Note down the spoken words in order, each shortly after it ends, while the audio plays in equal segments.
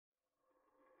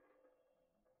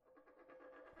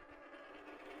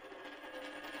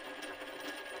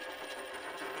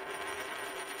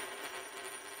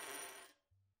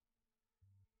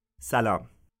سلام.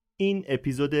 این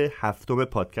اپیزود 7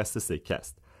 پادکست سکه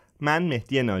است. من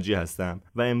مهدی ناجی هستم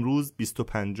و امروز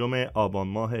 25 آبان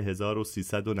ماه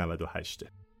 1398.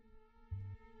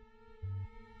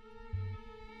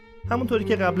 همونطوری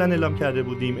که قبلا اعلام کرده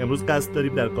بودیم، امروز قصد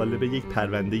داریم در قالب یک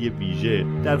پرونده ویژه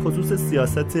در خصوص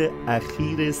سیاست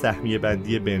اخیر سهمیه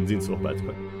بندی بنزین صحبت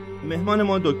کنیم. مهمان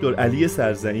ما دکتر علی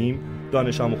سرزعیم،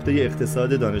 دانش آموخته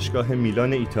اقتصاد دانشگاه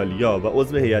میلان ایتالیا و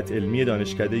عضو هیئت علمی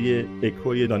دانشکده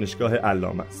اکوی دانشگاه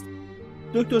علامه است.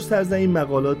 دکتر سرزعیم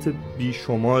مقالات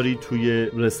بیشماری توی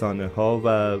رسانه‌ها و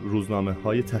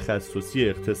روزنامه‌های تخصصی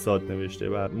اقتصاد نوشته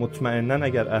و مطمئناً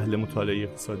اگر اهل مطالعه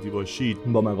اقتصادی باشید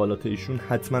با مقالات ایشون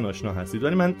حتما آشنا هستید.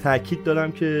 ولی من تاکید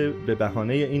دارم که به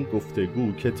بهانه این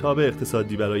گفتگو کتاب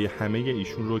اقتصادی برای همه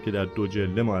ایشون رو که در 2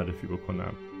 جلد معرفی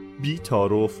بکنم، بی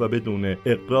تعارف و بدون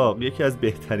اغراق، یکی از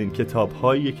بهترین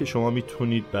کتاب‌هایی که شما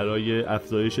میتونید برای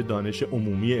افزایش دانش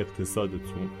عمومی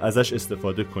اقتصادتون ازش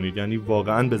استفاده کنید. یعنی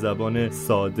واقعاً به زبان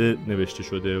ساده نوشته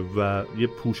شده و یه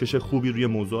پوشش خوبی روی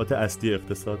موضوعات اصلی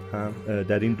اقتصاد هم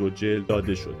در این 2 جلد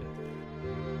داده شده.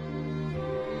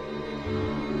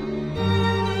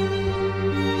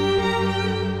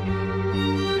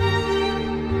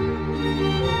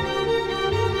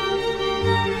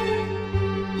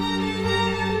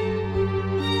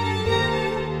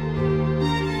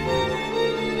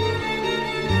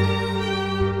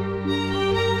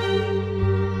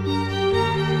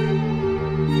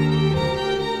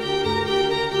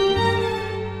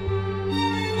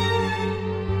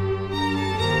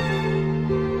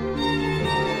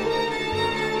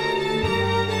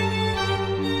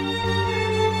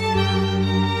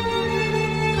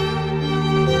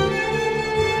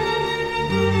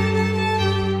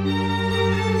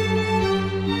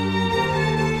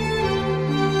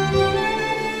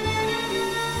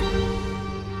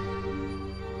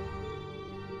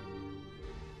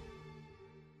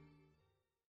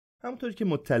 همونطوری که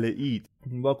مطلعید،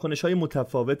 واکنش‌های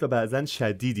متفاوت و بعضاً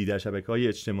شدیدی در شبکه‌های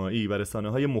اجتماعی و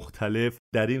رسانه‌های مختلف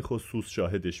در این خصوص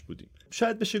شاهدش بودیم.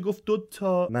 شاید بشه گفت 2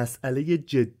 تا مسئله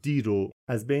جدی رو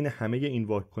از بین همه این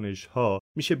واکنش‌ها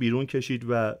میشه بیرون کشید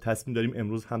و تصمیم داریم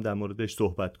امروز هم در موردش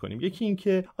صحبت کنیم. یکی این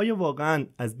که آیا واقعاً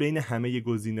از بین همه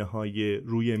گزینه‌های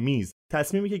روی میز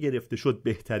تصمیمی که گرفته شد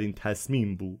بهترین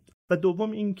تصمیم بود؟ و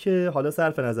دوم این که حالا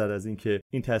صرف نظر از این که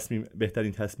این تصمیم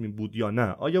بهترین تصمیم بود یا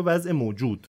نه، آیا وضع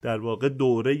موجود در واقع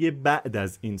دوره بعد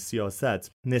از این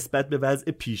سیاست نسبت به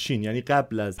وضع پیشین، یعنی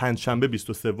قبل از پنجشنبه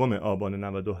 23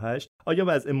 آبان 98، آیا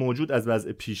وضع موجود از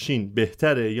وضع پیشین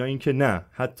بهتره یا اینکه نه،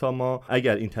 حتی ما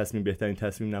اگر این تصمیم بهترین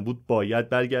تصمیم نبود باید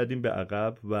برگردیم به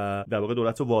عقب و در واقع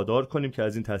دولت رو وادار کنیم که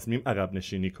از این تصمیم عقب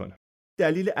نشینی کنه.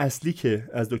 دلیل اصلی که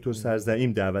از دکتر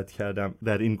سرزعیم دعوت کردم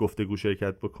در این گفتگو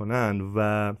شرکت بکنن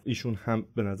و ایشون هم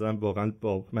به نظرم واقعا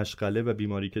با مشغله و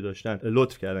بیماری که داشتن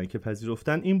لطف کردن که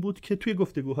پذیرفتن، این بود که توی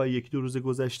گفتگوهای 1-2 روز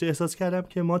گذشته احساس کردم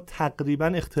که ما تقریبا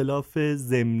اختلاف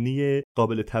ضمنی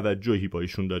قابل توجهی با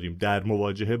ایشون داریم در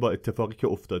مواجهه با اتفاقی که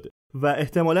افتاده و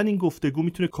احتمالاً این گفتگو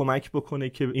میتونه کمک بکنه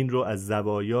که این رو از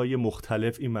زوایای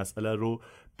مختلف این مسئله رو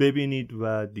ببینید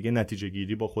و دیگه نتیجه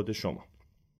گیری با خود شما.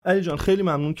 علی جان، خیلی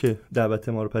ممنون که دعوت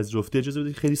ما رو پذیرفتی. اجازه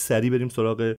بدید خیلی سریع بریم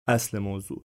سراغ اصل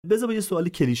موضوع. بذار با یه سوال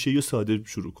کلیشه‌ای و ساده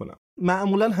شروع کنم.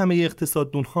 معمولاً همه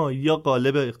اقتصاددون‌ها یا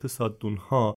غالب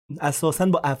اقتصاددون‌ها اساساً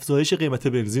با افزایش قیمت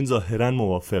بنزین ظاهراً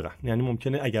موافقن. یعنی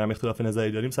ممکنه اگر هم اختلاف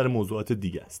نظری داریم سر موضوعات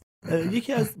دیگه است.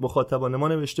 یکی از مخاطبان ما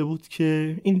نوشته بود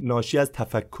که این ناشی از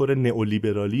تفکر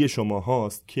نئولیبرالی شما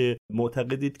هاست که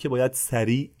معتقدید که باید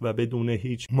سریع و بدون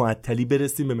هیچ معطلی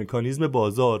برسیم به مکانیزم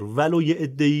بازار، ولو یه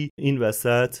عده‌ای این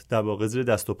وسط در واقع زیر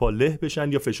دست و پا له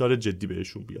بشن یا فشار جدی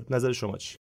بهشون بیاد. نظر شما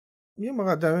چیه؟ یه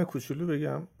مقدمه کوچولو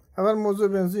بگم. اول موضوع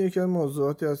بنزین یکی از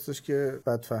موضوعاتی هستش که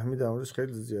بدفهمی در موردش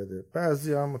خیلی زیاده.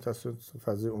 بعضی‌ها متأسفانه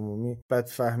فضای عمومی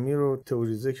بدفهمی رو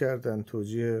تئوریزه کردن،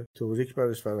 توجیه تئوریک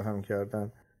برش فراهم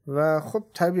کردن و خب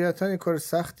طبیعتاً این کار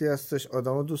سختی هستش.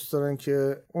 آدما دوست دارن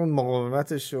که اون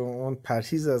مقاومتش و اون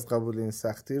پرهیز از قبول این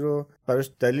سختی رو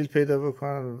براش دلیل پیدا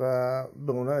بکنن و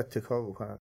به اونا اتکا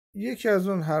بکنن. یکی از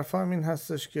اون حرفا این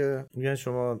هستش که میگن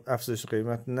شما افزایش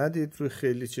قیمت ندید روی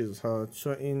خیلی چیزها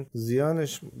چون این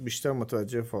زیانش بیشتر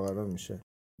متوجه فقرا میشه.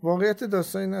 واقعیت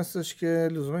داستان این هستش که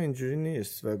لزوما اینجوری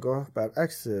نیست و گاه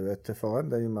برعکسه و اتفاقا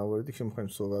در این مواردی که میخوایم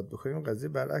صحبت بکنیم قضیه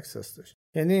برعکس هستش.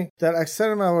 یعنی در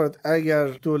اکثر موارد اگر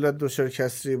دولت دچار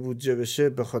کسری بودجه بشه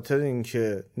به خاطر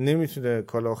اینکه نمیتونه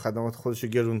کالا و خدمات خودشو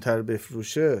گرونتر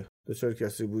بفروشه، دچار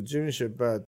کسری بودجه میشه،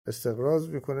 بعد استقراض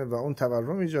میکنه و اون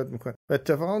تورم ایجاد میکنه و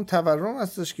اتفاقا اون تورم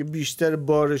هستش که بیشتر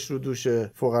بارش رو دوش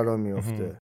فقرا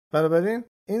میفته. بنابراین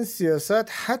این سیاست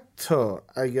حتی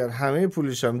اگر همه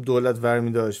پولش هم دولت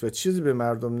ورمی داشت و چیزی به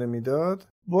مردم نمیداد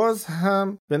باز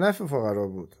هم به نفع فقرا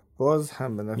بود. باز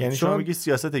هم به نفع. یعنی شما میگی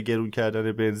سیاست گرون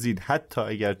کردن بنزین حتی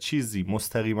اگر چیزی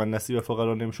مستقیما نصیب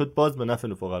فقرا نمیشد باز به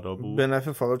نفع فقرا بود؟ به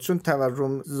نفع فقرا، چون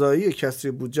تورم زایی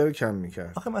کسری بودجه رو کم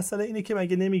میکرد. آخه مسئله اینه که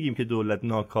مگه نمیگیم که دولت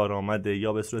ناکارآمده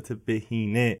یا به صورت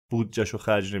بهینه بودجهشو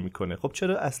خرج نمیکنه؟ خب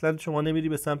چرا اصلا شما نمیری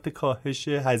به سمت کاهش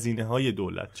هزینه‌های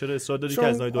دولت؟ چرا اصرار داری که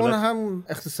هزینه‌های دولت؟ اون هم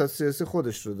اقتصاد سیاسی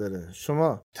خودش رو داره.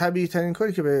 شما طبیعی ترین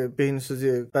کاری که به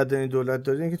بهینه‌سازی بدنی دولت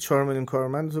داره اینه که 4 میلیون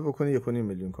کارمند رو بکنی 1.5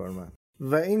 میلیون کارمند.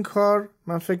 و این کار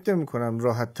من فکر نمی‌کنم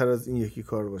راحت تر از این یکی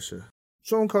کار باشه،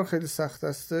 چون اون کار خیلی سخت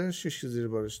است، شیش زیر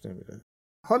بارش نمیره.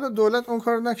 حالا دولت اون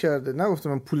کار نکرده، نگفته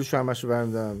من پولشو همشو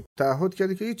برمی‌دارم، تعهد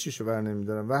کرده که هیچ چیزو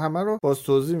برنمی‌دارم و همه رو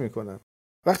بازتوزیع میکنم.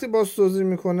 وقتی بازتوزیع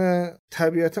میکنه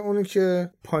طبیعتا اونی که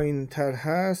پایین‌تر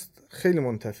هست خیلی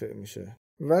منتفع میشه،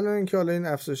 ولی اینکه حالا این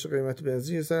افزایش قیمت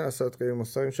بنزین یه سری اثرات غیر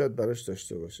مستقیم شاید براش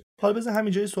داشته باشه. حالا بذار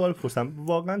همینجا یه سوال بپرسم،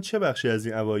 واقعا چه بخشی از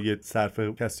این عواید صرف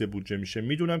کسری بودجه میشه؟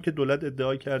 میدونم که دولت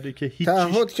ادعا کرده که هیچ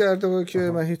تعهد کرده بود که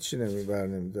من هیچی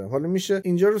نمیدم. حالا میشه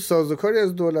اینجا رو سازوکاری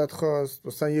از دولت خواست،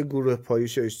 مثلا یه گروه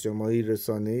پایش اجتماعی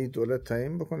رسانه‌ای دولت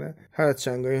تعیین بکنه، هر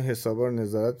چنگای حسابا رو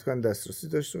نظارت کنن، دسترسی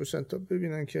داشته باشن تا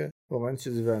ببینن که واقعا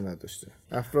چیزی ور نداشته.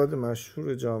 افراد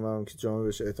مشهور جامعه هم که جامعه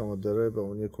بهش اعتماد داره به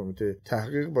اون یه کمیته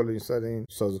تحقیق بالا سر این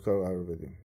سازوکار قرار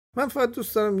بدیم. من فقط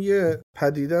دوست دارم یه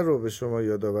پدیده رو به شما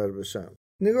یادآور بشم.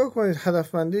 نگاه کنید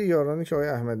هدفمندی یارانی که آقای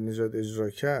احمدی نژاد اجرا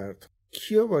کرد،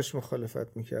 کیا باش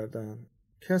مخالفت میکردن؟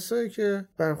 کسایی که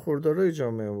برخوردارای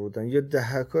جامعه بودن، یه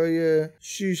دهکای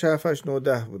 6 7 8 9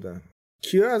 10 بودن.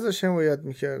 کیا ازش حمایت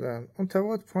میکردن؟ اون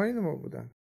طبقات پایین ما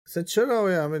بودن. اصلا چرا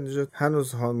آقای احمدی نژاد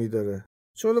هنوز حامی داره؟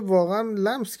 چون واقعا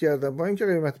لمس کردن، با اینکه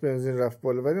قیمت بنزین رفت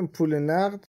بالا ولی پول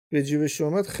نقد به جیبش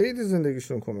اومد، خیلی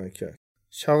زندگیشون کمک کرد.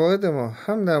 شواهد ما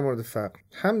هم در مورد فقر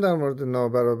هم در مورد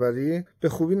نابرابری به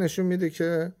خوبی نشون میده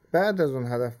که بعد از اون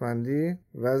هدفمندی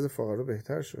وضع فقرا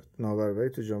بهتر شد، نابرابری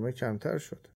تو جامعه کمتر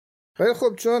شد. ولی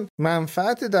خب چون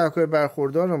منفعت دهکای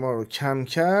برخوردار ما رو کم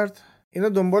کرد، اینا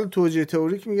دنبال توجیه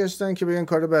تئوریک میگشتن که بگن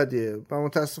کار بدیه و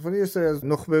متاسفانه یه سری از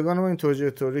نخبگان ما این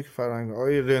توجیه تئوریک فرهنگ،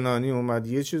 آقای رنانی اومد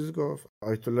یه چیز گفت،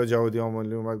 آیت الله جوادی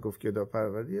آملی اومد گفت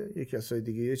گداپروریه، یک کسای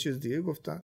دیگه یه چیز دیگه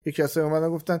گفتن، یک کسایی اومدن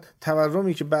گفتن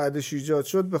تورمی که بعدش ایجاد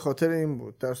شد به خاطر این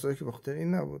بود، در صورتی که به خاطر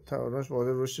این نبود، تورمش به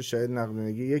خاطر رشد شدید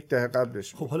نقدینگی یک دهه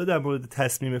قبلش. خب حالا در مورد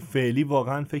تصمیم فعلی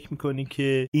واقعا فکر می‌کنی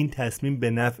که این تصمیم به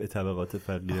نفع طبقات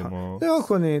فقیر ما؟ نگاه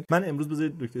کنید، من امروز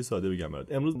بذارید نکته ساده بگم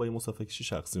برات. امروز با یه مسافر کشی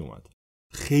شخصی اومد،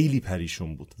 خیلی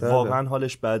پریشون بود. بله. واقعا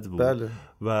حالش بد بود. بله.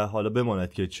 و حالا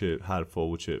بماند که چه حرفا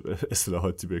و چه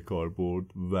اصلاحاتی به کار برد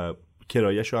و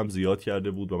کرایه‌شو هم زیاد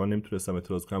کرده بود و من نمیتونستم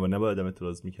اعتراض کنم و نبایدم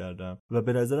اعتراض میکردم و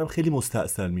به نظرم خیلی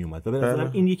مستعسل میومد و به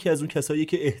نظرم این یکی از اون کساییه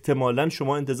که احتمالاً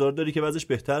شما انتظار داری که وضعش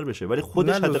بهتر بشه ولی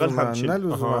خودش حداقل همچین.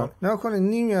 نه کنه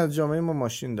نیمی از جامعه ما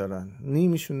ماشین دارن،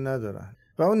 نیمیشون ندارن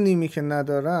و اون نیمی که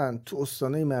ندارن تو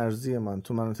استانه مرزی من،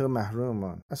 تو مناطق محروم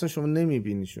من، اصلا شما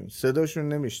نمیبینیشون، صداشون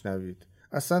نمیشنوید،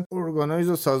 اصلا ارگانایز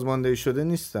و سازماندهی شده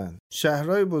نیستن.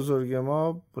 شهرهای بزرگ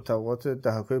ما با طبقات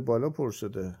دهکای بالا پر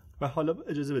شده. و حالا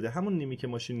اجازه بده همون نیمی که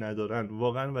ماشین ندارن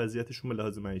واقعا وضعیتشون به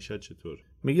لحاظ معیشت چطور؟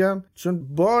 میگم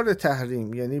چون بار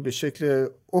تحریم، یعنی به شکل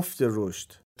افت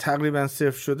رشد، تقریبا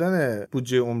صفر شدن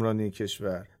بودجه عمرانی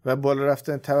کشور و بالا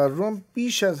رفتن تورم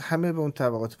بیش از همه به اون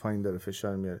طبقات پایین داره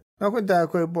فشار میاره. نکنید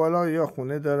دهکای بالا یا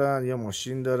خونه دارن یا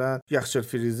ماشین دارن، یخچال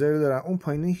فریزر دارن، اون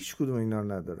پایینه هیچ کدوم اینا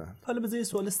رو ندارن. حالا بذار یه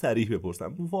سوال صریح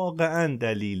بپرسم، واقعا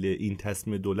دلیل این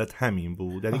تصمیم دولت همین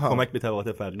بود؟ یعنی کمک به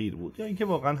طبقات فقیر بود یا اینکه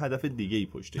واقعا هدف دیگه ای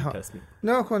پشت این تصمیم؟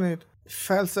 نکنید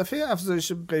فلسفه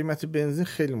افزایش قیمت بنزین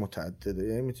خیلی متعدده،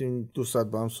 یعنی میتونیم 2 ساعت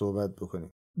با هم صحبت بکنیم.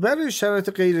 برای شرایط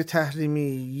غیر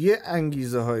تحریمی یه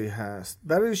انگیزه هایی هست،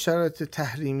 برای شرایط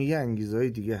تحریمی انگیزه های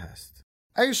دیگه هست.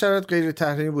 اگه شرایط غیر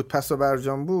تحریمی بود، پس و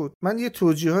برجام بود، من یه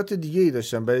توجیهات دیگه ای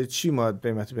داشتم برای چی ما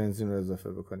قیمت بنزین رو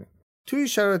اضافه بکنیم. توی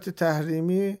شرایط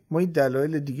تحریمی ما یه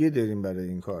دلایل دیگه داریم برای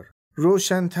این کار.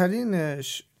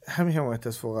 روشن‌ترینش همین حمایت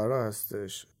از فقرا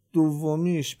هستش.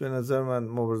 دومیش به نظر من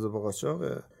مبارزه با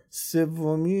قاچاقه.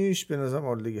 سومیش به نظر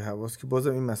آلودگی هواست که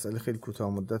بازم این مسئله خیلی کوتاه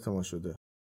مدت ما شده.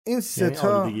 این سه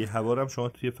تا آلودگی هوا رو هم شما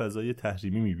توی فضای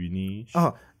تحریمی می‌بینیش؟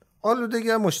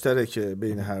 آلودگی مشترکه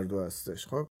بین هر دو هستش.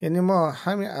 خب یعنی ما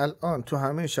همین الان تو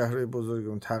همه شهرهای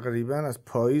بزرگمون تقریبا از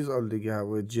پاییز آلودگی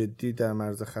هوای جدی در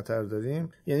معرض خطر داریم،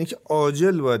 یعنی که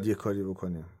عاجل باید یه کاری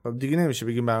بکنیم. خب دیگه نمیشه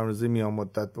بگیم برنامه‌ریزی میان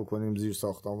مدت بکنیم، زیر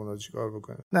ساختمونا چیکار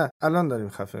بکنیم. نه، الان داریم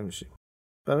خفه میشیم.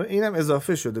 برای اینم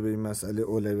اضافه شده به این مسئله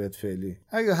اولویت فعلی.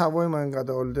 اگه هوای ما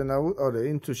انقدر آلوده نبود، آره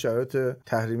این تو شرایط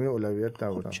تحریمی اولویت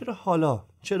نبود. خب چرا حالا؟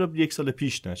 چرا 1 سال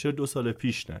پیش نه؟ چرا 2 سال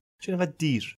پیش نه؟ چرا اینقدر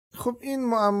دیر؟ خب این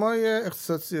معمای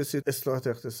اقتصاد سیاسی، اصلاحات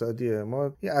اقتصادیه.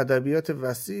 ما یه ادبیات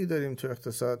وسیعی داریم تو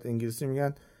اقتصاد، انگلیسی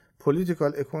میگن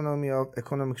political economy of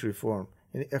economic reform،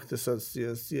 یعنی اقتصاد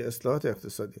سیاسی، اصلاحات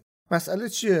اقتصادی. مسئله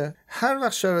چیه؟ هر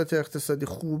وقت شرایط اقتصادی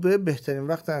خوبه بهترین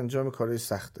وقت انجام کارهای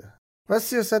سخته و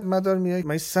سیاست مدار میاد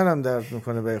من سرم درد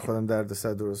میکنه برای خودم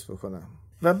دردسر درست بکنم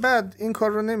و بعد این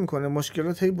کار رو نمیکنه،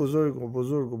 مشکلات هی بزرگ و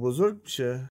بزرگ و بزرگ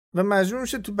میشه و مجبور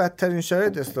میشه تو بدترین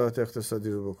شرایط اصلاحات اقتصادی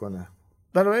رو بکنه.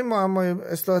 برای معمای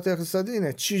اصلاحات اقتصادی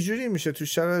اینه چجوری میشه تو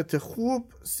شرایط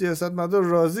خوب سیاستمدار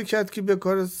راضی کرد که به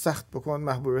کار سخت بکن،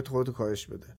 محبوبیت خودت کاهش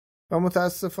بده. و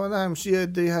متاسفانه همیشه یه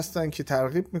عده‌ای هستن که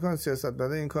ترغیب میکنن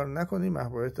سیاستمدار این کارو نکنی،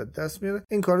 محبوبیت از دست میره،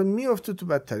 این کارو میفته تو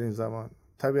بدترین زمان.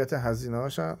 طبیعت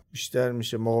هزینه‌هاش هم بیشتر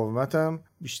میشه، مقاومت هم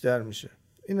بیشتر میشه.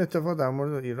 این اتفاق در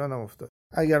مورد ایران هم افتاد.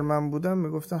 اگر من بودم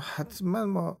میگفتم حتما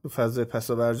ما تو فضای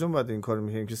پسابرجام باید این کارو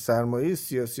میکنیم که سرمایه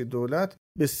سیاسی دولت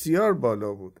بسیار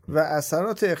بالا بود و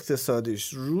اثرات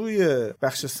اقتصادیش روی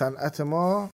بخش صنعت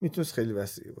ما میتونست خیلی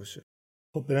وسیع باشه.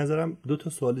 خب به نظرم 2 تا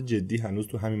سوال جدی هنوز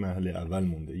تو همین مرحله اول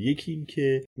مونده. یکی این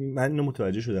که من اینو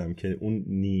متوجه شدم که اون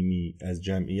نیمی از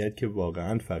جمعیت که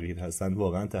واقعا فقیر هستن،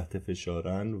 واقعا تحت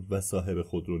فشارن و صاحب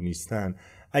خودرو نیستن،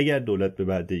 اگر دولت به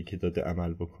وعده‌ای که داده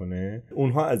عمل بکنه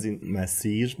اونها از این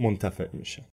مسیر منتفع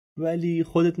میشن. ولی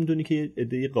خودت میدونی که یه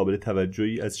عده قابل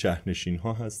توجهی از شهرنشین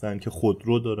ها هستن که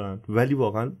خودرو دارن ولی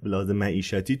واقعا به لحاظ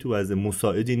معیشتی تو وضع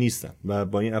مساعدی نیستن و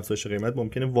با این افزایش قیمت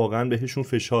ممکنه واقعا بهشون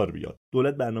فشار بیاد.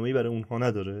 دولت برنامه‌ای برای اونها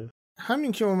نداره؟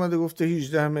 همین که اومده گفته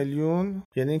 18 میلیون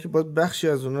یعنی اینکه باید بخشی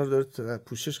از اونها رو داره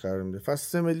پوشش قرار میده. فقط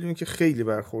 3 میلیون که خیلی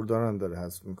برخوردارن داره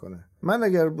حذف میکنه. من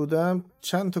اگر بودم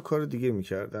چند تا کار دیگه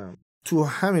میکردم تو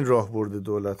همین راه برده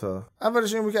دولت‌ها.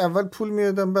 اولش این بود که اول پول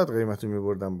میدادم بعد قیمتو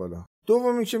میبردم بالا.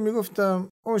 دومی که میگفتم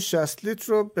اون 60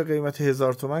 لیتر رو به قیمت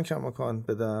 1000 تومان کماکان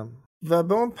بدم و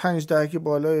به اون 5 دهک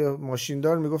بالای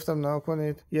ماشیندار میگفتم نه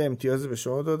کنید یه امتیازی به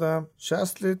شما دادم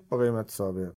 60 لیتر با قیمت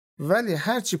ثابت، ولی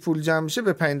هر چی پول جمع میشه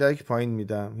به 5 دهک پایین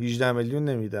میدم. 18 میلیون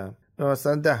نمیدم،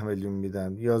 مثلا 10 میلیون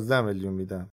میدم، 11 میلیون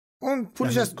میدم. اون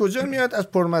پولش از کجا میاد؟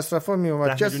 از پرمصرفا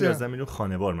میومد. کسی 11 میلیون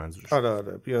خانوار منظورش.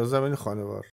 آره 11 میلیون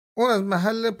خانوار. اون از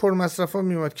محل پرمصرفا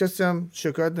میومد. کسی هم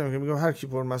شکایت نمیکنه، میگم هر کی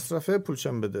پرمصرفه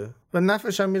پولشم بده و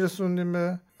نفعش هم میرسوندیم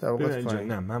به طبقات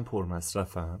پایین. نه من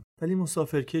پرمصرفم ولی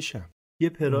مسافرکشم، یه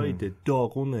پراید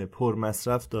داغون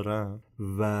پرمصرف دارم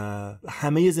و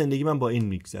همه زندگی من با این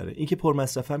میگذره. این که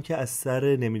پرمصرفم که از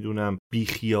سر نمیدونم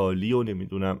بیخیالی و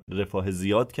نمیدونم رفاه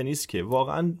زیاد که نیست، که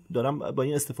واقعا دارم با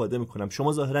این استفاده میکنم.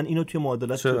 شما ظاهرا اینو توی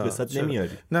معادلات تو قصد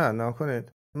نمیاری. نه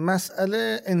کنید.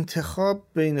 مسئله انتخاب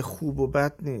بین خوب و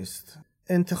بد نیست،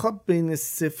 انتخاب بین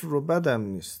صفر و بد هم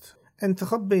نیست،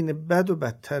 انتخاب بین بد و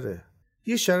بدتره.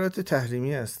 یه شرایط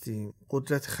تحریمی هستیم،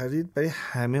 قدرت خرید برای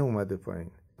همه اومده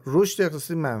پایین، رشد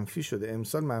اقتصادی منفی شده،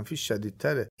 امسال منفی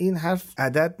شدیدتره. این حرف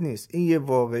عدد نیست، این یه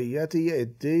واقعیت. یه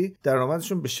عده‌ای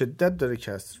درآمدشون به شدت داره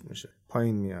کسر میشه،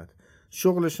 پایین میاد،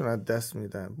 شغلشون از دست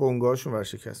میدن، بنگاهشون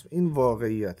ورشکست. این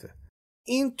واقعیته.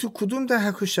 این تو کدوم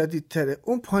دهک شدیدتره؟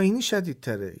 اون پایینی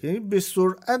شدیدتره، یعنی به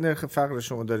سرعت نرخ فقر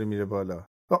شما داره میره بالا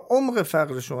و عمق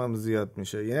فقر شما هم زیاد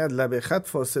میشه، یعنی از لبه خط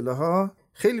فاصله ها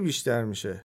خیلی بیشتر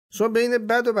میشه. شما بین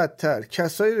بد و بدتر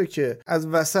کسایی رو که از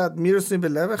وسط میرسونید به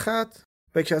لبه خط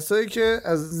و کسایی که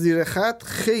از زیر خط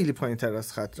خیلی پایین‌تر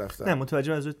از خط رفتن. نه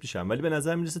متوجه منظورت میشم، ولی به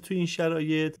نظر میرسه توی این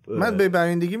شرایط من به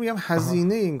برآیندگی میگم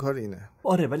هزینه این کار اینه.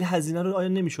 آره ولی هزینه رو آیا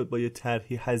نمیشد با یه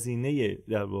طرحی هزینه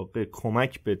در واقع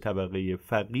کمک به طبقه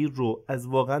فقیر رو از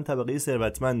واقعا طبقه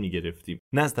ثروتمند میگرفتیم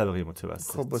نه از طبقه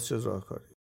متوسط؟ خب با چه راهکاری؟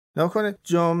 نکنه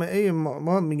جامعه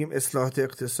ما میگیم اصلاحات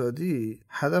اقتصادی،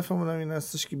 هدفمون هم این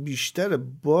هستش که بیشتر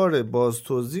بار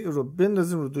بازتوزیع رو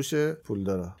بندازیم رو دوش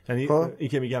پولدارا. یعنی این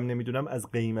که میگم نمیدونم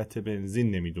از قیمت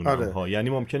بنزین نمیدونم ها، یعنی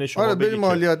ممکنه شما بگی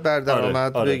مالیات بر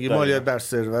درآمد بگی، مالیات بر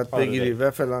ثروت بگیری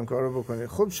و فلان کارو بکنی.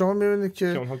 خب شما میبینید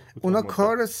که اونا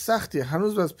کار سختی.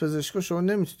 هنوز از پزشکا شما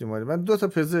نمیتونید مالی. من 2 تا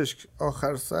پزشک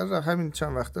آخر سر همین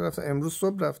چند وقته رفتم، امروز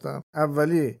صبح رفتم،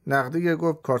 اولی نقدی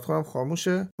گفت کارت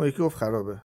خاموشه، اون یکی گفت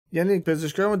خرابه. یعنی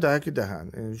پزشکامو دهک دهن،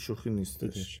 این شوخی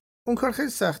نیستش. اون کار خیلی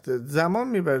سخته، زمان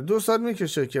میبره، 2 سال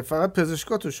میکشه که فقط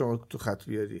پزشکاتو شما تو خط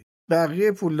بیاری،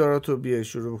 بقیه پولداراتو بیای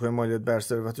شروع بکنی، مالیات بر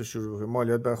ثروتو شروع بکنی،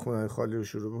 مالیات بر خونه خالی رو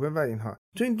شروع بکنی و اینها.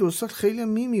 تو این 2 سال خیلی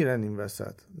میمیرن این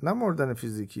وسط، نه مردن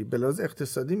فیزیکی، به لحاظ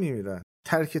اقتصادی میمیرن.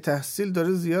 ترک تحصیل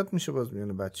داره زیاد میشه باز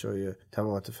میونه بچهای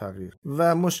طبقات فقیر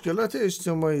و مشکلات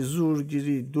اجتماعی،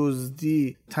 زورگیری،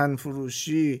 دزدی،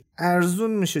 تنفروشی،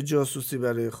 ارزون میشه جاسوسی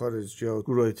برای خارج یا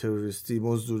گروه تروریستی،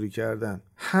 مزدوری کردن.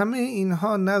 همه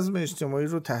اینها نظم اجتماعی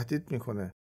رو تهدید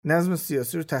میکنه، نظم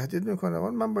سیاسی رو تهدید میکنه.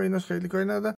 من با ایناش خیلی کاری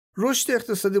ندارم. رشد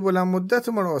اقتصادی بلند مدت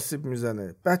ما رو آسیب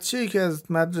میزنه. بچه‌ای که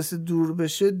از مدرسه دور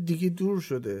بشه دیگه دور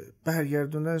شده،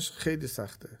 برگردونش خیلی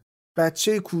سخته.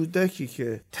 بچه کودکی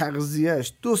که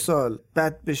تغذیهش 2 سال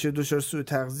بد بشه، دچار سوء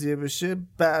تغذیه بشه،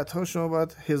 بعدها شما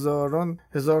باید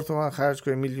هزار تومان خرج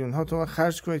کنید، میلیون ها تومان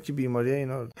خرج کنید که بیماری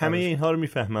اینا رو. همه اینها رو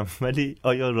میفهمم، ولی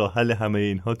آیا راه حل همه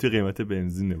اینها تو قیمت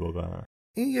بنزینه واقعا؟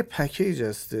 این یه پکیج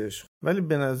هستش، ولی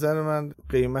به نظر من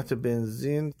قیمت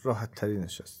بنزین راحت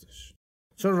ترینش هستش،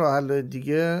 چون راه حل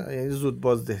دیگه یعنی زود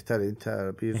بازدهتره. این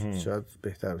تعبیر شاید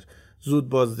بهتر باشه، زود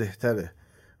بازدهتره.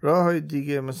 راه های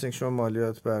دیگه مثل اینکه شما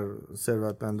مالیات بر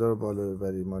ثروتمندا رو بالا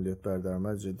ببری، مالیات بر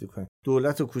درآمد جدی کنید،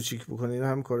 دولت رو کوچیک بکنید، اینا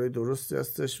هم کارهای درستی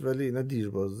هستش، ولی اینا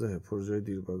دیربازده، پروژه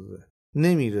دیربازده،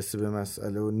 نمیرسه به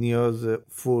مسئله و نیاز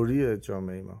فوری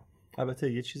جامعه ما.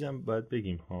 البته یه چیزم باید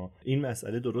بگیم ها، این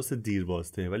مسئله درست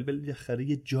دیربازده، ولی بالاخره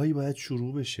یه جایی باید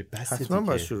شروع بشه. بس حتما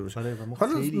باید شروع بشه.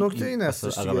 حالا نکته این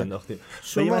هستش دیگه،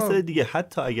 و یه مسئله دیگه،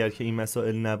 حتی اگر که این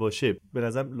مسائل نباشه، به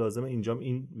نظر لازمه اینجا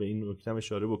به این نکته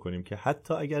اشاره بکنیم که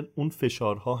حتی اگر اون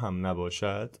فشارها هم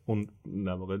نباشد، اون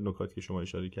نواقع نکاتی که شما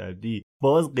اشاره کردی،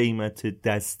 باز قیمت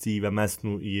دستی و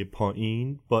مصنوعی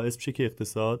پایین باعث بشه که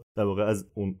اقتصاد در واقع از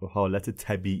اون حالت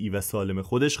طبیعی و سالم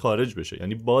خودش خارج بشه.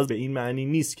 یعنی باز به این معنی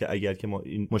نیست که اگر که ما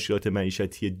این مشکلات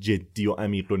معیشتی جدی و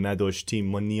عمیق رو نداشتیم،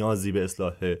 ما نیازی به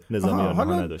اصلاح نظامی آنها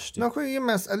نداشتیم. نکنه یه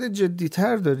مسئله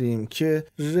جدی‌تر داریم که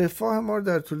رفاه ما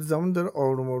در طول زمان داره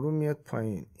آروم آروم میاد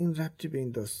پایین. این ربطی به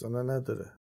این داستانا نداره.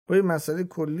 با یه مسئله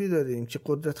کلی داریم که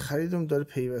قدرت خریدم داره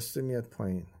پیوسته میاد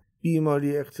پایین.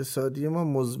 بیماری اقتصادی ما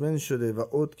مزمن شده و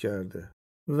عود کرده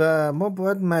و ما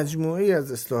باید مجموعه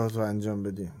از اصلاحات رو انجام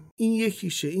بدیم. این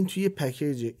یکیشه، این توی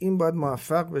پکیجه، این باید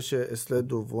موفق بشه. اصلاح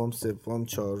دوم، سوم،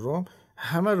 چهارم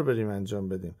همه رو بریم انجام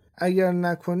بدیم. اگر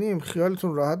نکنیم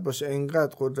خیالتون راحت باشه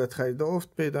اینقدر قدرت خرید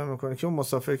افت پیدا میکنه که اون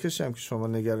مسافرکش هم که شما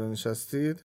نگرانش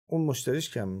هستید اون مشتریش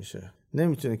کم میشه،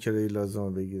 نمیتونه کرایه لازمه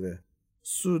بگیره،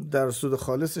 سود در سود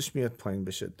خالصش میاد پایین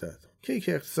به شدت. که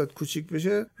اقتصاد کوچیک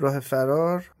بشه راه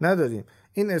فرار نداریم.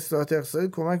 این اصلاحات اقتصادی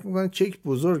کمک میکنه کیک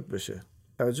بزرگ بشه.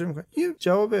 توجه میکنه. یه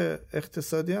جواب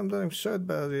اقتصادی هم داریم که شاید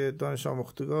برای دانش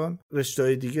آموختگان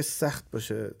رشته‌های دیگه سخت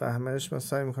باشه فهمش، من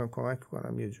سعی میکنم کمک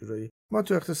کنم یه جورایی. ما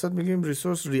تو اقتصاد میگیم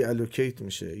ریسورس ریالوکیت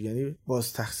میشه، یعنی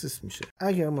باز تخصیص میشه.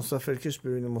 اگر مسافرکش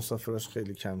ببینه مسافراش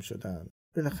خیلی کم شدن،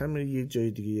 بالاخره میره یه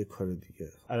جای دیگه یه کار دیگه.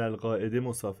 علالقاعده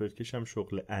مسافرکش هم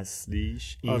شغل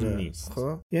اصلیش این نیست.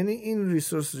 خب یعنی این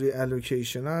ریسورس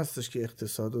ریالوکیشن ها هستش که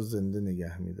اقتصاد رو زنده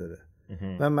نگه میداره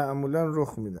و معمولا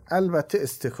رخ میده. البته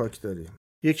استکاک داریم.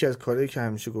 یکی از کارهایی که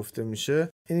همیشه گفته میشه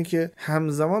اینه که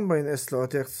همزمان با این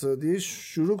اصلاحات اقتصادی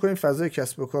شروع کنید فضای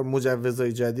کسب و کار،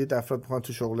 مجوزهای جدید، افراد بخوان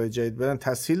تو شغلای جدید برن،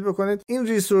 تسهیل بکنید. این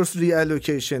ریسورس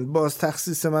ریالوکیشن باز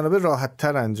تخصیص منابع راحت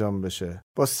تر انجام بشه،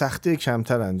 با سختی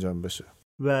کمتر انجام بشه.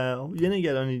 و یه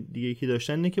نگرانی دیگه که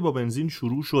داشتن اینه که با بنزین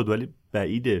شروع شد ولی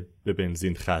بعیده به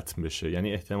بنزین ختم بشه.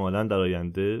 یعنی احتمالاً در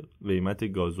آینده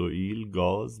قیمت گازوئیل،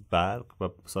 گاز، برق و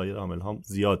سایر عامل‌ها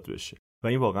زیاد بشه و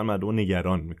این واقعا مردم رو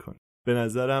نگران میکنه. به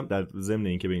نظرم در ضمن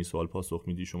اینکه به این سوال پاسخ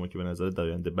میدی شما که به نظر در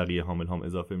آینده بقیه حامل هم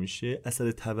اضافه میشه،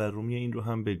 اثر تورمی این رو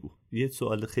هم بگو. یه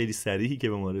سوال خیلی صریحی که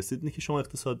به ما رسید اینه که شما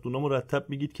اقتصاددونا مرتب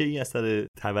میگید که این اثر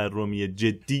تورمی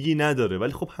جدی نداره،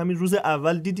 ولی خب همین روز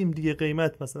اول دیدیم دیگه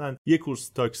قیمت مثلا یک کورس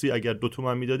تاکسی اگر 2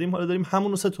 تومن میدادیم حالا داریم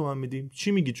همون رو 3 تومن میدیم.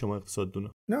 چی میگید شما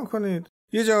اقتصاددونا؟ نکنید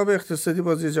یه جواب اقتصادی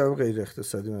باز یه جواب غیر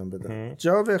اقتصادی من بدم.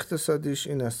 جواب اقتصادیش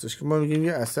این هستش که ما میگیم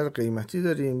یه اثر قیمتی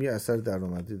داریم، یه اثر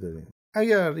درآمدی داریم.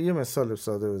 اگر یه مثال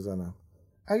ساده بزنم،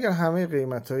 اگر همه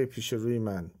قیمت‌های پیش روی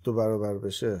من 2 برابر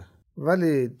بشه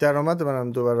ولی درآمد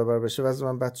منم 2 برابر بشه، وضع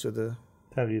من بد شده؟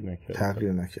 تغییر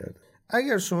نکرده.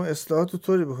 اگر شما اصلاحات رو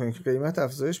طوری بکنید که قیمت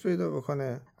افزایش پیدا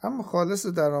بکنه اما خالص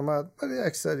درآمد برای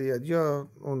اکثریت یا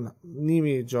اون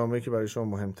نیمی جامعه که برای شما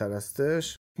مهمتر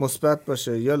هستش مثبت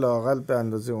باشه یا لااقل به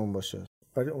اندازه اون باشه،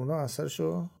 برای اونا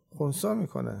اثرشو خنثی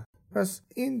میکنه. پس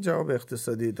این جواب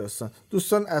اقتصادی داستان.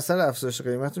 دوستان اثر افزایش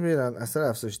قیمت رو میرن، اثر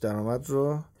افزایش درآمد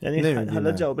رو یعنی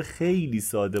حالا جواب خیلی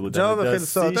ساده بود. جواب خیلی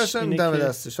سادهش هم دم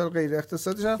دستش. حالا غیر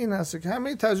اقتصادیش هم این هست که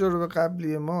همه تجارب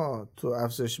قبلی ما تو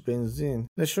افزایش بنزین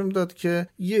نشون داد که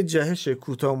یه جهش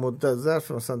کوتاه مدت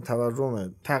ظرف مثلا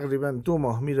تورم تقریبا 2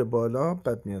 ماه میره بالا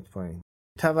بعد میاد پایین.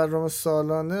 تورم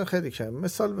سالانه خیلی کم.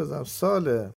 مثال بزنم،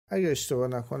 سال اگه اشتباه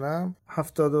نکنم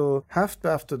 77 به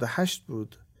 78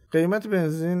 بود. قیمت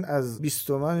بنزین از 20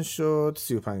 تومن شد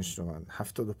 35 تومن،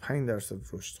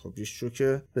 75% رشد. خب یه شوک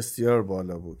بسیار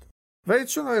بالا بود. ولی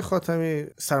چون آقای خاتمی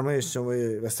سرمایه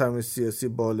اجتماعی و سرمایه سیاسی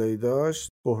بالایی داشت،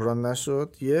 بحران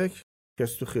نشد، یک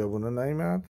کس تو خیابونا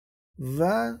نیامد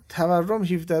و تورم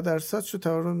 17% شد،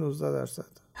 تورم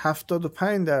 19%.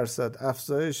 75%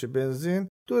 افزایش بنزین،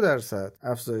 2%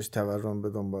 افزایش تورم به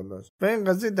دنبال داشت و این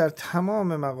قضیه در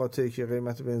تمام مقاطعی که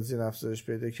قیمت بنزین افزایش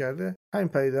پیدا کرده همین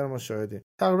پدیده رو ما شاهدیم.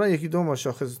 تقریبا 1-2 ماه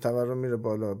شاخص تورم میره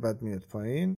بالا بعد میاد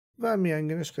پایین و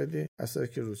میانگینش خیلی اثری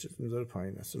که رو چیز میذاره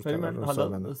پایین است. ولی من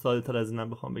حالا ساده‌تر از اینم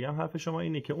بخوام بگم، حرف شما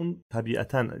اینه که اون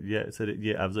طبیعتاً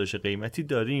یه افزایش قیمتی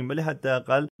داریم، ولی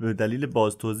حداقل به دلیل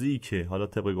بازتوزیعی که حالا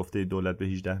طبق گفته دولت به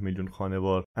 18 میلیون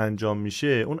خانوار انجام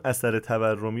میشه، اون اثر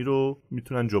تورمی رو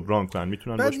میتونن جبران کنن،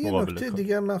 میتونن باش مقابله کنن.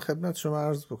 دیگه من خدمت شما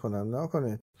عرض بکنم،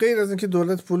 نکنید غیر از اینکه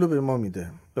دولت پولو به ما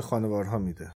میده، به خانوارها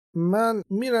میده، من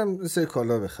میرم سری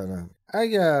کالا بخرم،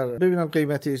 اگر ببینم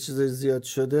قیمت یه چیزای زیاد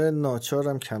شده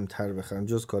ناچارم کمتر بخرم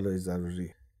جز کالای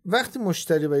ضروری. وقتی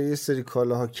مشتری برای یه سری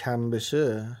کالاها کم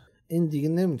بشه، این دیگه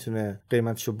نمیتونه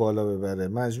قیمتشو بالا ببره،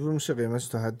 مجبور میشه قیمتش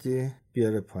تا حدی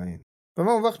بیاره پایین و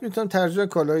من اون وقت میتونم ترجیح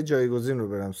کالای جایگزین رو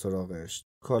برم سراغش،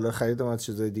 کالا خریدم از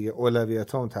چیزای دیگه،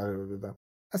 اولویتامو تغییر بدم.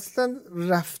 اصلا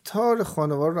رفتار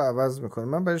خانوار رو عوض میکنه.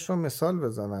 من برای شما مثال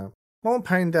بزنم، ما اون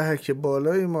 5 دهک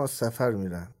بالای ما سفر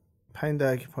میرن، 5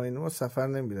 دهک پایین ما سفر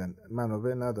نمیرن،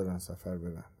 منابع ندارن سفر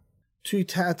برن. توی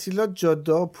تعطیلات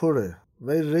جاده‌ها پره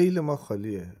و ریل ما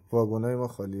خالیه، واگنای ما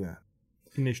خالیه.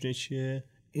 این نشونه چیه؟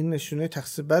 این نشونه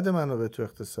تقسیم بد منابع تو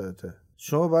اقتصادته.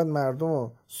 شما باید مردم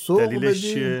رو سوق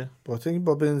بدین،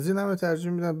 با بنزین همه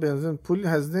ترجیح میدن، بنزین پول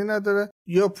هزینه نداره،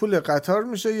 یا پول قطار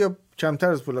میشه یا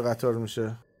کمتر از پول قطار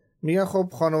میشه. میگن خب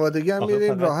خانوادگی هم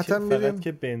میریم، راحت هم میریم. فقط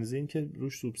که بنزین که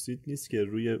روش سوبسید نیست که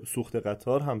روی سوخت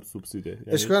قطار هم سوبسیده، یعنی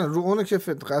اشکال رو اونو که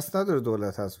قصد نداره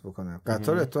دولت حذف بکنه.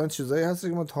 قطار احتمالاً چیزایی هست که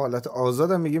ما تا حالت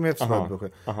آزاد هم میگیم حفظ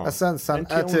بکنه. اصلا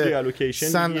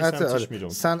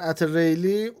صنعت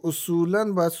ریلی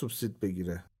اصولاً باید سوبسید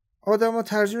بگیره. آدم‌ها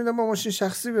ترجیح میدن با ماشین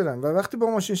شخصی برن و وقتی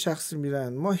با ماشین شخصی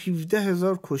میرن، ما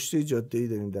 17,000 کشته جاده‌ای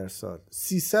داریم در سال،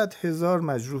 300,000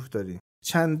 مجروح داریم،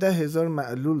 چند ده هزار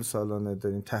معلول سالانه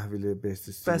داریم تحویل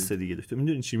بهزیستی. بس دیگه دکتر،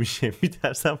 میدونین چی میشه؟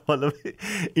 میترسم حالا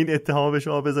این اتهام به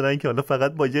شما بزنن که حالا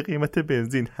فقط با یه قیمت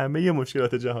بنزین همه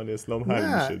مشکلات جهان اسلام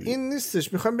حل میشه. نه این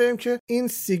نیستش. میخوام بگم که این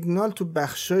سیگنال تو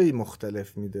بخشای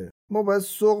مختلف میده. ما باید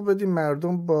سوق بدیم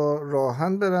مردم با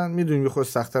راهن برن. میدونیم خود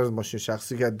سخت‌تر از ماشین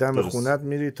شخصی که دم خونت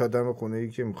میری تا دم خونه‌ای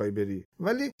که میخوای بری،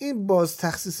 ولی این باز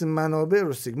تخصیص منابع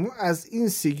رو ما از این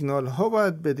سیگنال ها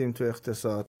باید بدیم تو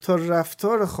اقتصاد تا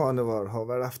رفتار خانوارها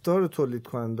و رفتار تولید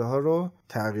کننده ها رو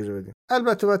تغییر بدیم.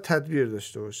 البته باید تدبیر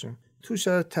داشته باشیم. تو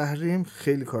شرایط تحریم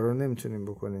خیلی کارا نمیتونیم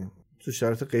بکنیم، تو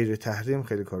شرایط غیر تحریم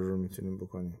خیلی کار رو میتونیم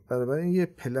بکنیم. بنابراین یه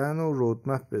پلن و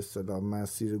رودمپ به اصطلاح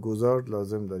مسیرگذار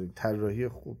لازم داریم، طراحی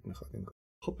خوب میخواد این کار.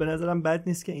 خب به نظرم بد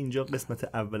نیست که اینجا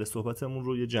قسمت اول صحبتمون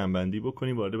رو یه جنبندی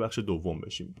بکنیم، وارد بخش دوم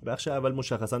بشیم. بخش اول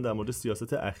مشخصا در مورد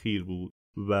سیاست اخیر بود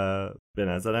و به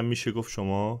نظرم میشه گفت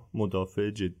شما مدافع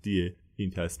جدی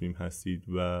این تصمیم هستید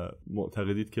و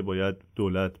معتقدید که باید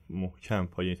دولت محکم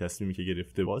پای تصمیمی که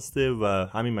گرفته واسطه و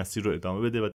همین مسیر رو ادامه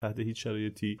بده و تحت هیچ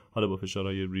شرایطی حالا با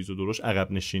فشارهای ریز و درشت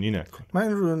عقب نشینی نکنه. من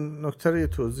این رو نکته رو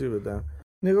توضیح بدم.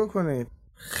 نگاه کنید،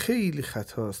 خیلی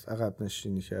خطاست عقب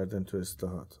نشینی کردن تو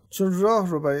اصلاحات، چون راه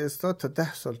رو برای اصلاحات تا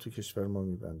 10 سال تو کشور ما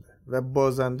میبنده و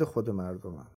بازنده خود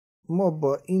مردمن. ما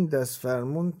با این دست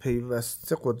فرمون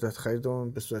پیوسته قدرت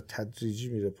خریدمون به صورت تدریجی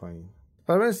میره پایین.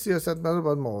 برای سیاستمدار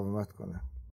باید مقاومت کنه.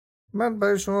 من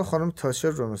برای شما خانم تاچر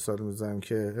رو مثال میزنم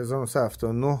که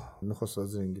 1979 نخست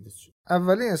وزیر انگلیس شد.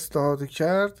 اولین اصلاحاتو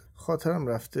کرد، خاطرم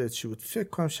رفته چی بود، فکر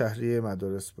کنم شهریه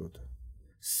مدارس بود.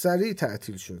 سریع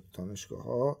تعطیل شد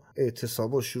دانشگاه‌ها،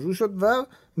 اعتصابا شروع شد و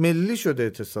ملی شد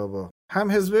اعتصابا.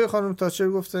 هم حزبه خانم تاچر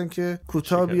گفتن که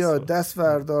کوتاه بیا، دست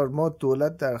بردار، ما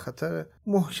دولت در خطر.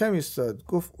 محکم ایستاد،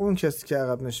 گفت اون کسی که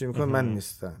عقب نشینی میکنه من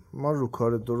نیستم، ما رو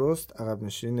کار درست عقب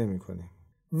نشینی نمیکنیم.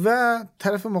 و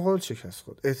طرف مقابل شکست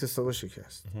خورد، اعتصابا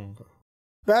شکست.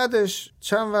 بعدش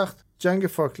چند وقت جنگ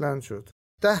فاکلند شد،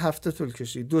 10 هفته طول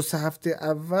کشید. 2-3 هفته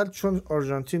اول چون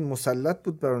آرژانتین مسلط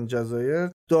بود بر اون جزایر،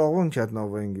 داغون کرد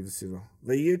ناوای انگلیسی رو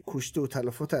و یه کشته و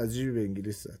تلفات عجیبی به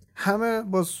انگلیس زد. همه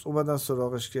باز اومدن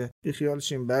سراغش که بی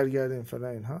خیالشین برگردیم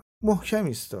فلان اینها. محکم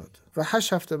ایستاد و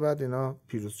 8 هفته بعد اینا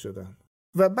پیروز شدن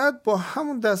و بعد با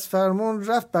همون دست فرمان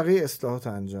رفت بقیه اصلاحات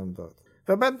انجام داد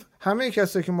و بعد همه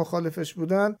کسایی که مخالفش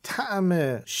بودن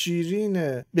طعم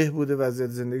شیرین بهبود وضعیت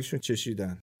زندگیشون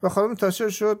چشیدن و خانم تاچر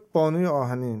شد بانوی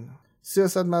آهنین.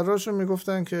 سیاستمداراشون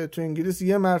میگفتن که تو انگلیس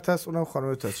یه مرد هست، اونم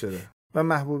خانم تاچره و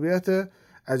محبوبیت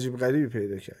عجیب غریبی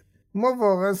پیدا کرد. ما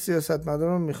واقعا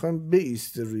سیاستمداران میخوایم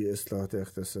بایسته روی اصلاحات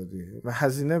اقتصادی و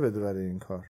هزینه بده برای این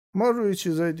کار. ما روی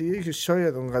چیزای دیگه که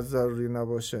شاید اونقدر ضروری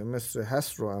نباشه مثل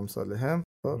حصر و امثال هم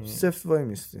سفت وای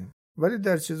میستیم، ولی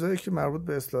در چیزایی که مربوط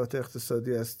به اصلاحات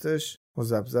اقتصادی هستش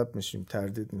مذبذب میشیم،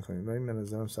 تردید میکنیم و این به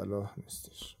نظرم صلاح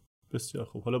نیستش. بسیار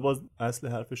خوب. حالا باز اصل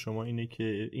حرف شما اینه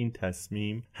که این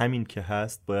تصمیم همین که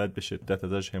هست باید به شدت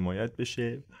ازش حمایت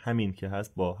بشه، همین که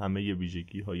هست با همه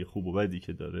ویژگی‌های خوب و بدی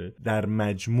که داره در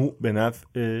مجموع به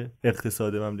نفع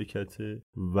اقتصاد مملکته.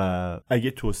 و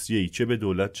اگه توصیه‌ای چه به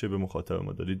دولت چه به مخاطب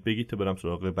ما دارید بگید تا برم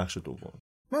سراغ بخش دوم.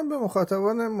 من به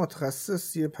مخاطبان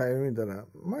متخصص یه پیامی دارم.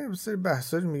 ما یه سری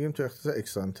بحثایی میگیم تو اقتصاد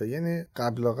اکسانته، یعنی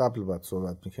قبل باید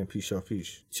صحبت میکنیم، پیش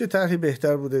چه طرحی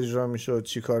بهتر بود اجرا میشد،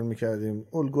 چی کار میکردیم،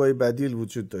 الگوی بدیل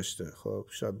وجود داشته، خب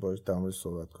شاید باید در موردش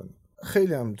صحبت کنیم.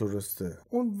 خیلی هم درسته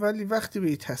اون، ولی وقتی به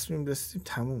این تصمیم رسیدیم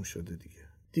تموم شده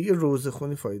دیگه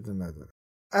روزخونی فایده نداره.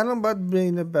 الان باید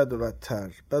بین بد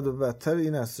و بدتر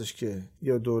این هستش که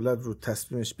یا دولت رو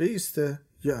تصمیمش بیسته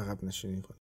یا عقب نشینی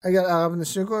کنه. اگر عقب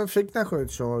نشینی کنید فکر نکنید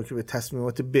شما که به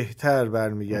تصمیمات بهتر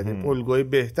برمیگردیم، الگوی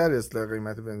بهتر اصلاح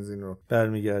قیمت بنزین رو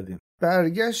برمیگردیم.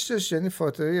 برگشتش یعنی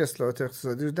فاتحه اصلاحات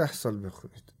اقتصادی رو 10 سال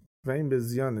بخونید و این به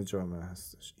زیان جامعه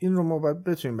هستش. این رو ما باید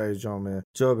بتونیم برای جامعه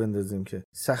جا بندازیم که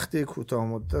سختی کوتاه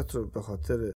مدت رو به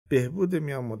خاطر بهبود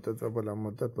میان مدت و بلند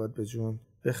مدت باید به جون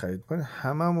بخرید کنه.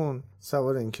 هممون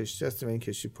سوار این کشتی هستیم و این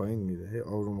کشتی پایین میره، هی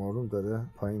آروم آروم داره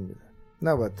پایین میره،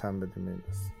 نباید تن بدیم این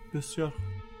است. بسیار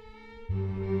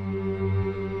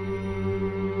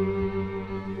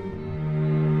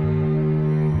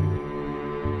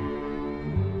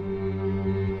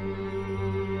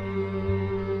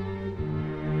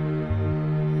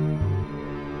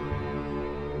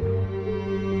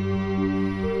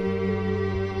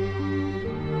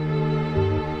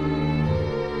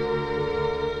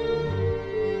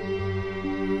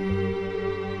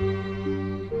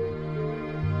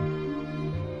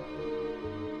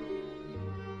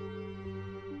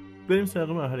بریم سراغ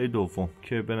مرحله دوم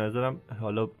که به نظرم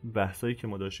حالا بحثایی که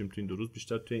ما داشتیم تو این 2 روز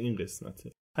بیشتر توی این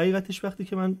قسمته. حقیقتش وقتی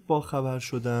که من با خبر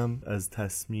شدم از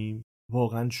تصمیم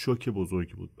واقعا شوک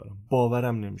بزرگی بود برام.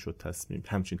 باورم نمیشد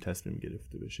همچین تصمیم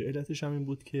گرفته بشه. علتش هم این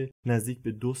بود که نزدیک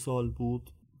به 2 سال بود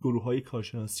گروه‌های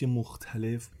کارشناسی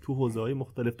مختلف تو حوزه‌های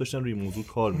مختلف داشتن روی موضوع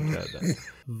کار می‌کردن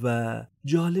و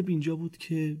جالب اینجا بود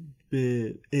که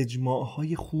به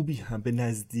اجماع‌های خوبی هم، به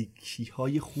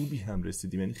نزدیکی‌های خوبی هم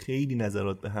رسیدیم. یعنی خیلی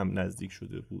نظرات به هم نزدیک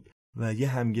شده بود و یه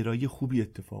همگرایی خوبی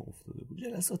اتفاق افتاده بود.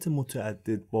 جلسات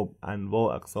متعدد با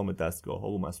انواع اقسام دستگاه‌ها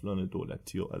و مسئولان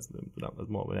دولتی و از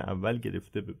معاون اول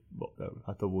گرفته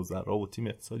حتی وزرا و تیم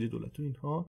اقتصادی دولت و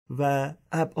اینها، و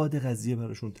ابعاد قضیه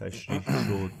براشون تشریح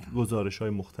شد، گزارش‌های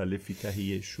مختلفی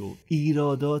تهیه شد،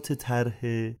 ایرادات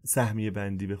طرح سهمیه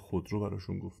بندی به خودرو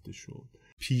براشون گفته شد،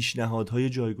 پیشنهادهای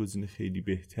جایگزین خیلی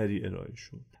بهتری ارائه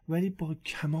شد. ولی با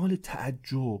کمال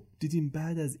تعجب دیدیم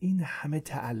بعد از این همه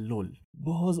تعلل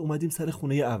باز اومدیم سر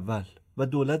خونه اول و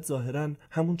دولت ظاهراً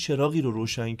همون چراغی رو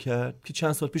روشن کرد که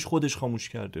چند سال پیش خودش خاموش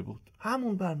کرده بود.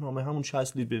 همون برنامه، همون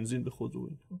 60 لیتر بنزین به خودرو.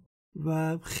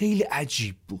 و خیلی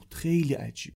عجیب بود، خیلی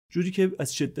عجیب، جوری که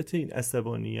از شدت این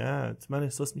عصبانیت من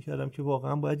احساس میکردم که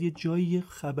واقعا باید یه جایی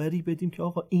خبری بدیم که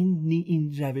آقا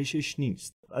این روشش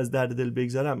نیست. از درد دل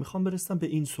بگذرم میخوام برسم به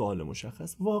این سوال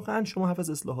مشخص: واقعا شما حرف از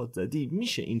اصلاحات زدی،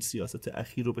 میشه این سیاست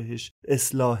اخیر رو بهش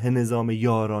اصلاح نظام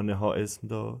یارانه ها اسم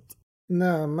داد؟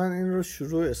 نه، من این رو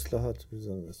شروع اصلاحات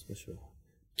میذارم اسمشو.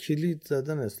 کلید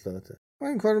زدن اصلاحاته. ما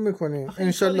این کارو میکنیم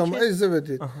انشالله ما اجازه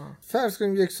بدید فرض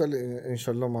کنیم 1 سال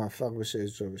انشالله موفق بشه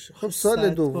اجرا بشه. خب سال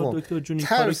دوم دکتر جونی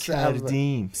کارو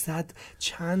کردیم، 100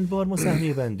 چند بار ما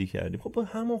سهمیه بندی کردیم. خب با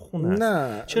همون خونه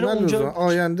نه چرا اونجا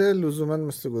آینده لزوما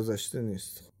مثل گذشته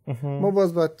نیست. ما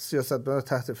باید سیاستمدارا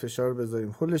تحت فشار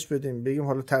بذاریم، هولش بدیم، بگیم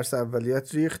حالا ترس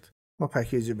اولیت ریخت، ما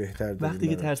پکیج بهتر داریم. وقتی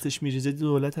که ترسش میریزه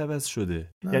دولت عوض شده.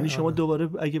 یعنی شما دوباره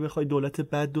اگه بخوای دولت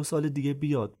بعد 2 سال دیگه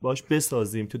بیاد باش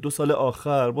بسازیم تا 2 سال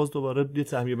آخر باز دوباره یه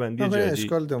سهمیه بندی جدید.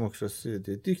 اشکال دموکراسی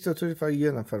دیکتاتوری فقط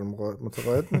یه نفر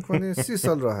متقاعد میکنی 30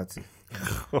 سال راحتی.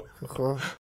 خب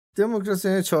دموکراسی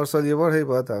یعنی 4 سال یه بار هی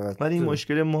باید عوض. ولی این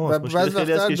مشکل ماست، مشکل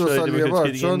خیلی از کشورهای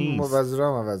دموکراتیک دیگه نیست. چون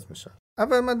وزرا هم عوض میشن.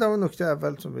 اول من در نکته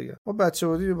اولتون بگم، ما بچه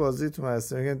بودیم بازی تو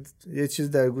مدرسه یه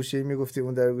چیز در گوشه میگفتی،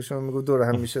 اون در گوشه میگفت دور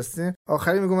هم میشستیم،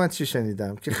 آخری میگم من چی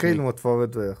شنیدم که خیلی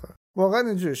متفاوت بود. واقعا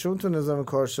اینجوریه. شما تو نظام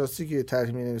کارشناسی که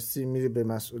طرح می‌نویسی میری به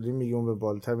مسئولین میگی اون به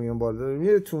بالاتر میگن بالاتر،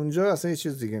 میره تو اونجا اصلا یه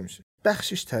چیز دیگه میشه.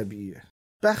 بخشش طبیعیه،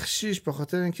 بخشش به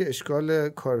خاطر اینکه اشکال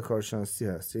کارشناسی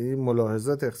هست، یعنی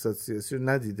ملاحظات اقتصاد سیاسی رو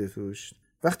ندیده توش.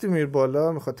 وقتی میره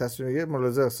بالا میخواد تصمیم بگیره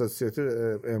ملاحظات اقتصاد سیاسی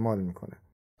رو اعمال میکنه.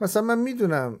 مثلا من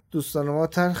میدونم دوستان ما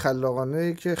طرح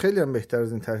خلاقانه‌ای که خیلی هم بهتر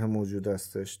از این طرح موجود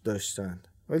هستش داشتن،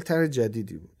 ولی طرح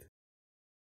جدیدی بود،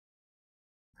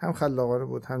 هم خلاقانه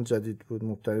بود هم جدید بود،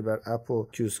 مبتنی بر اپ و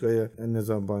کیوسکای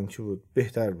نظام بانکی بود،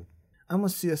 بهتر بود. اما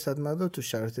سیاستمدار تو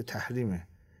شرایط تحریمه،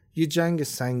 یه جنگ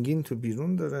سنگین تو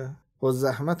بیرون داره، با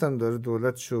زحمت هم داره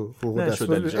دولت شو حقوق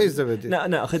دست بدید.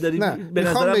 نه آخه داری به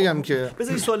نظرم بگم که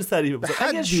بذار سوال سریع بپرسم.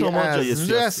 اگر شما جای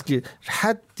سیاسی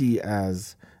حدی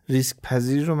از ریسک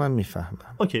پذیری رو من میفهمم.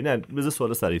 اوکی نه بذار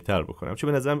سوال سریع‌تر بکنم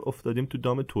چون به نظرم افتادیم تو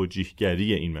دام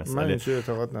توجیهگری این مسئله. من اینجوری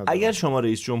اعتقاد ندارم. اگر شما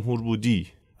رئیس جمهور بودی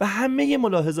و همه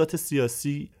ملاحظات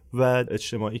سیاسی و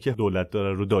اجتماعی که دولت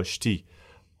داره رو داشتی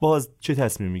باز چه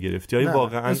تصمیمی گرفتی؟ آیا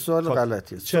واقعا سوال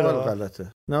غلطیه؟ سوال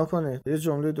غلطه. نه کنید. یه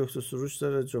جمله دکتر سروش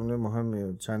داره، جمله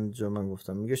مهمیه، چند جا من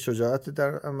گفتم، میگه شجاعت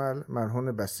در عمل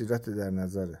مرهون بصیرت در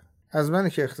نظره. از منی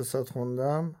که اقتصاد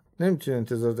خوندم نمیتونی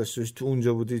انتظار داشته باشی تو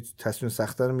اونجا بودی تصمیم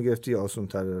سخت‌تر میگرفتی یا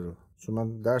آسان‌تره رو. چون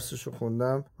من درسشو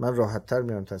خوندم، من راحت‌تر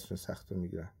میام تصمیم سخت رو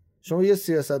میگیرم. شما یه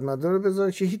سیاستمدار رو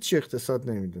بذار که هیچ اقتصاد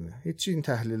نمیدونه، هیچ این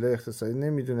تحلیلای اقتصادی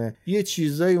نمیدونه، یه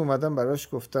چیزایی اومدن براش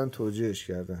گفتن توجیهش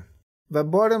کردن و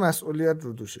بار مسئولیت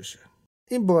رو دوششه.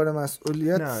 این بار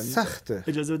مسئولیت سخته.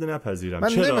 اجازه بده نپذیرم.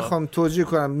 من نمیخوام توجیه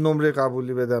کنم، نمره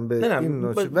قبولی بدم به این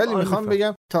نوچه، ولی میخوام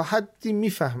بگم تا حدی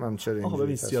میفهمم چرا اینجوری. آقا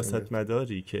ببین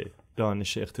سیاستمداری که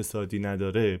دانش اقتصادی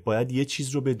نداره باید یه چیز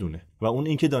رو بدونه و اون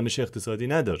اینکه دانش اقتصادی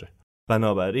نداره.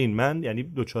 بنابراین من یعنی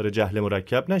دچار جهل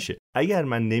مرکب نشه. اگر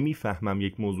من نمیفهمم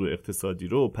یک موضوع اقتصادی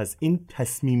رو، پس این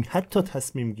تصمیم، حتی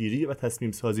تصمیم گیری و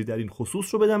تصمیم سازی در این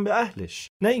خصوص رو بدم به اهلش،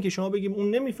 نه اینکه شما بگیم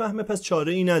اون نمیفهمه پس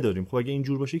چاره ای نداریم. خب اگه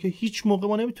اینجور باشه که هیچ موقع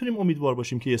ما نمیتونیم امیدوار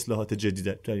باشیم که اصلاحات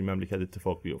جدید در این مملکت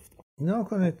اتفاق بیفته. نه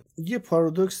کنید یه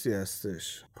پارادوکسی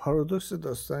هستش. پارادوکس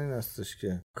داستان این هستش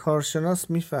که کارشناس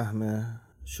میفهمه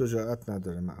شجاعت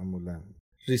نداره، معمولا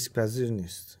ریسک پذیر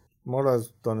نیست. ما رو از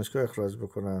دانشگاه اخراج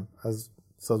بکنن، از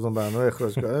سازمان برنامه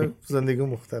اخراج کنن، زندگی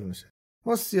مختل میشه.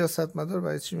 ما سیاستمدار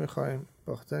برای چی میخوایم؟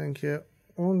 بخاطر اینکه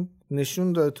اون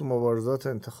نشون داده تو مبارزات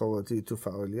انتخاباتی، تو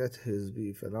فعالیت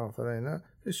حزبی فلان اینا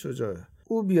شجاعه.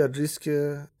 او بیاد ریسک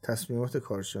تصمیمات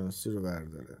کارشناسی رو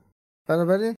برداره.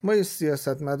 بنابراین ما یه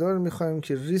سیاستمدار میخوایم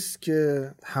که ریسک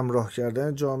همراه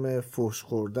کردن جامعه، فحش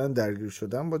خوردن، درگیر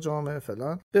شدن با جامعه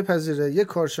فلان بپذیره. یه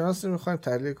کارشناس میخوایم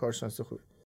تحلیل کارشناسی خوب.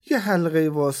 یه حلقه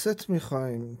واسط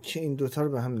میخوایم که این دوتا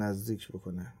رو به هم نزدیک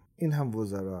بکنه. این هم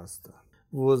وزرا هستن.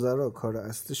 وزرا کار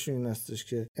اصلیشون این هستش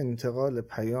که انتقال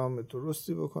پیام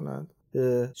درستی بکنند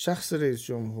به شخص رئیس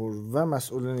جمهور و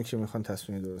مسئولینی که میخوان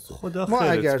تصمیم درست. ما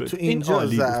اگر تو اینجا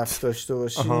ضعف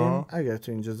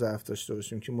داشته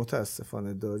باشیم، که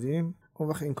متاسفانه داریم، اون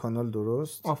وقت این کانال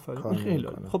درست کار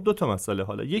نمی‌کنه. خب دو تا مسئله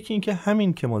حالا. یکی این که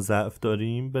همین که ما ضعف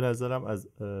داریم به نظرم از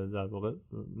در واقع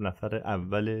نفر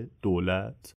اول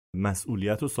دولت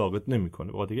مسئولیت رو ساقط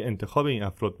نمیکنه، بخاطر اینکه انتخاب این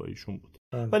افراد با ایشون بود.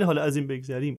 ولی حالا از این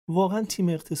بگذریم، واقعا تیم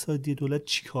اقتصادی دولت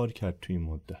چی کار کرد تو این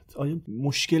مدت؟ آیا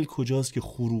مشکل کجاست که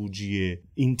خروجی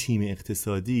این تیم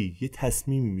اقتصادی یه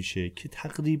تصمیمی میشه که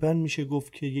تقریبا میشه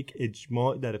گفت که یک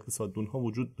اجماع در اقتصاددونها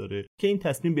وجود داره که این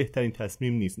تصمیم بهترین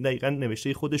تصمیم نیست؟ دقیقاً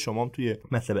نوشته خود شما هم توی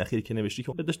مطلب اخیری که نوشتی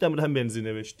که داشت در مورد هم بنزین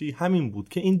نوشتی همین بود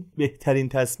که این بهترین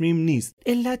تصمیم نیست.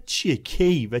 علت چیه؟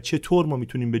 کی و چطور ما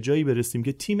میتونیم به جایی برسیم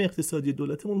که تیم اقتصادی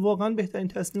دولتمون واقعا بهترین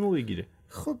تصمیم رو بگیره؟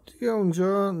 خب دیگه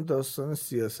اونجا داستان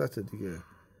سیاست دیگه.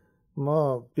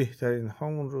 ما بهترین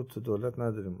هامون رو تو دولت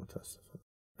نداریم متاسفانه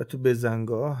و تو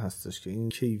بزنگاه هستش که این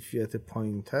کیفیت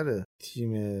پایین‌تر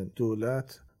تیم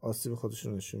دولت آسیب خودش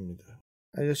رو نشون میده.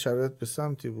 اگه شرایط به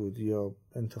سمتی بود یا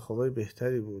انتخابای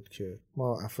بهتری بود که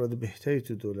ما افراد بهتری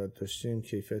تو دولت داشتیم،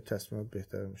 کیفیت تصمیمات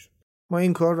بهتر میشد. ما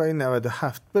این کار رو این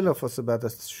 97 بلافاصله بعد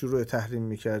از شروع تحریم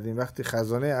میکردیم، وقتی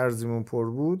خزانه ارزیمون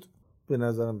پر بود به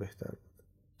نظرم بهتر بود.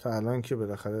 تا الان که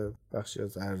بالاخره بخشی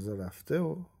از ارزا رفته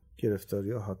و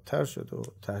گرفتاری‌ها حادتر شده و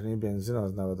تحریم بنزین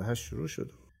از 98 شروع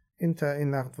شده.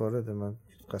 این نقد وارده، من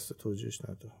قصد توجیهش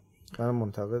ندارم، من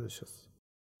منتقدش هستم.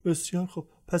 بسیار خب،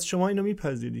 پس شما اینو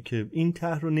میپذیری که این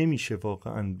طرح رو نمیشه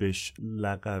واقعا بهش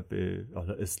لقب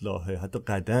اصلاح حتی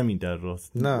قدمی در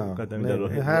راست؟ نه قدمی در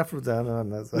راه حرف رو در من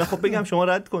نذار. نه خب بگم شما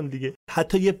رد کن دیگه.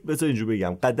 حتی یه بذار اینجوری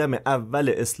بگم، قدم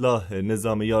اول اصلاح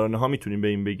نظام یارانه ها میتونیم به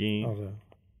این بگیم. آره.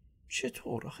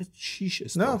 چطور؟ آخه چیش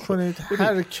اصلاح؟ نه کنید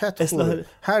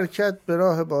حرکت به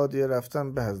راه بادیه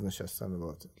رفتن به از نشستن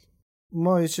باطل.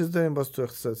 ما یه چیز داریم باز تو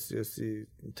اقتصاد سیاسی،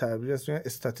 تعبیر هست میگن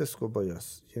استاتسکو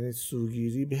بایاس، یعنی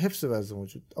سوگیری به حفظ وضع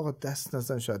موجود. آقا دست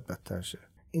نزن شاید بدتر شه.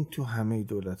 این تو همه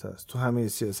دولت هست، تو همه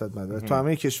سیاستمدارا، تو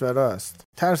همه کشورها هست.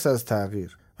 ترس از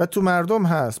تغییر و تو مردم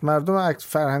هست. مردم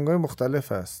فرهنگ‌های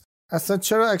مختلف هست. اصلا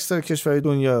چرا اکثر کشورهای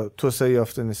دنیا توسعه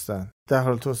یافته نیستن؟ در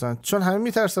حال توسعه، چون همه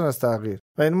میترسن از تغییر.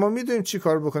 و این ما میدونیم چی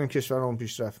کار بکنیم کشورمون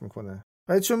پیشرفت میکنه.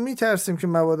 و چون میترسیم که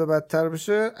مبادا بدتر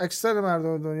بشه، اکثر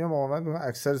مردم دنیا مقاومت میکنن،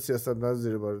 اکثر سیاستمدارا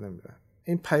زیر بار نمیرن.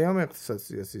 این پیام اقتصاد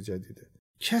سیاسی جدیده.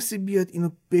 کسی بیاد اینو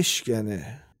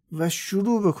بشکنه و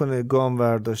شروع بکنه گام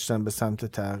برداشتن به سمت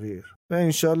تغییر و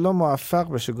انشالله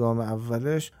موفق بشه گام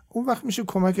اولش، اون وقت میشه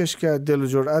کمکش کرد، دل و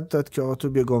جرأت داد که آقا تو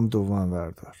بیا گام دوم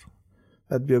بردار،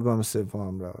 بعد بیا گام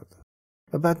سوم بردار،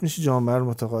 و بعد میشه جامعه رو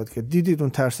متقاعد کرد. دیدید اون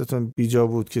ترستون بیجا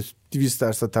بود که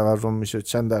 200% تورم میشه،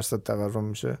 چند درصد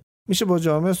تورم میشه با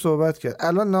جامعه صحبت کرد.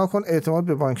 الان ناکن اعتماد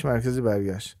به بانک مرکزی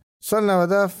برگشت. سال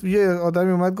 97 یه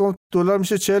آدمی اومد گفت دلار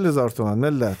میشه 40,000 تومان،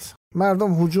 ملت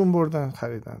مردم هجوم بردن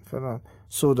خریدن فلان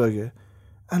سوداگه.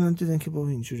 الان دیدن که بابا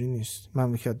اینجوری نیست،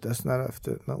 مملکت دست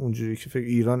نرفته، نه اونجوری که فکر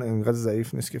ایران انقدر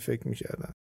ضعیف نیست که فکر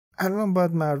میکردن. الان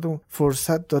باید مردم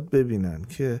فرصت داد ببینن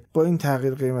که با این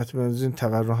تغییر قیمت بنزین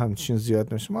تورم همچین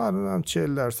زیاد نشه. ما الان هم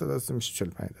 40% هست، میشه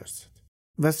 45%.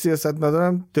 و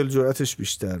سیاستمدارم دل جرأتش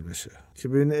بیشتر بشه که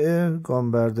ببینه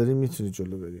گام برداری میتونی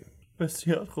جلو بری.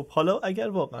 بسیار خب. حالا اگر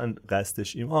واقعا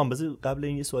قصدش این بذار قبل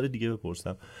این یه سوال دیگه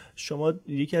بپرسم. شما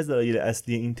یکی از دلایل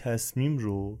اصلی این تصمیم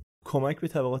رو کمک به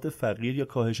طبقات فقیر یا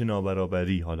کاهش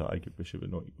نابرابری، حالا اگه بشه به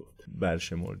نوعی گفت،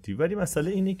 برشمردی، ولی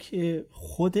مسئله اینه که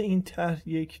خود این طرح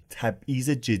یک تبعیض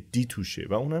جدی توشه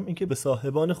و اونم این که به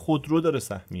صاحبان خودرو داره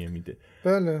سهمیه میده.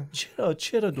 بله.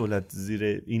 چرا دولت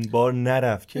زیر این بار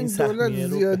نرفت که این سهمیه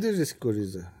رو زیادی ریسک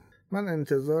گریزه؟ من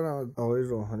انتظارم آقای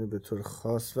روحانی به طور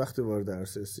خاص وقتی وارد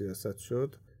عرصه سیاست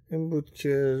شد این بود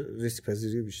که ریسک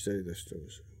پذیری بیشتری داشته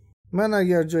باشه. من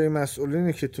اگر جای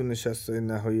مسئولینی که تو نشستای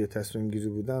نهایی تصمیم گیری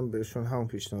بودم بهشون همون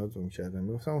پیشنهاد می‌کردم،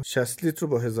 میگفتم 60 لیتر رو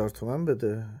با 1000 تومان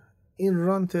بده، این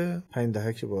رانت 5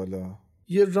 دهک بالا،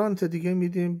 یه رانت دیگه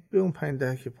میدیم به اون 5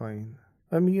 دهک پایین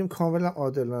و میگیم کاملا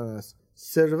عادلانه است.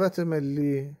 ثروت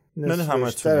ملی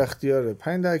نصفش در اختیار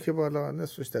 5 دهک بالا،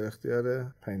 نصفش در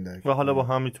اختیار 5 دهک و حالا با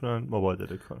هم میتونن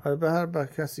مبادله کنن. به هر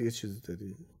کسی یه چیزی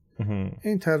دادی.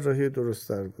 این طراحی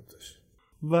درست‌تر بودش.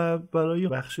 و برای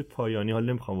بخش پایانی،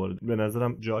 حالا نمیخوام وارد، به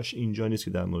نظرم جاش اینجا نیست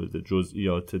که در مورد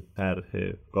جزئیات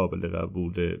طرح قابل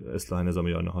قبول اصلاح نظام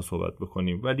یارانه‌ها صحبت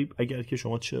بکنیم، ولی اگر که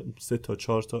شما 3 تا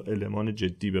 4 تا المان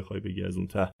جدی بخوای بگی از اون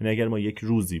طرح، یعنی اگر ما یک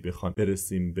روزی بخوایم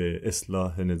برسیم به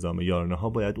اصلاح نظام یارانه‌ها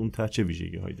باید اون طرح چه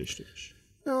ویژگی‌هایی داشته باشه؟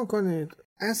 نگاه کنید،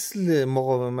 اصل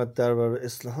مقاومت در برابر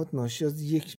اصلاحات ناشی از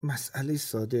یک مسئله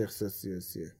ساده اقتصاد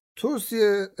سیاسیه.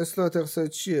 توصیه اصلاحات اقتصادی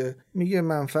چیه؟ میگه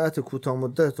منفعت کوتاه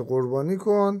مدت قربانی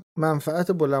کن،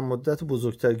 منفعت بلند مدت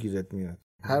بزرگتر گیرت میاد.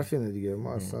 حرف اینه دیگه.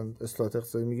 ما اصلا اصلاحات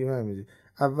اقتصادی میگیم همین،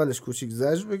 اولش کوچیک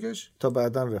زجر بکش تا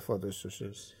بعداً رفاه داشته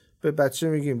باشی. به بچه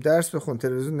میگیم درس بخون،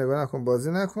 تلویزیون نگاه نکن،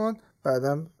 بازی نکن،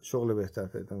 بعداً شغل بهتر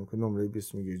پیدا میکنی، نمره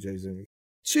 20 میگیری، جایزه میگیری.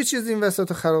 چه چیزی این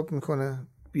وسط خراب میکنه؟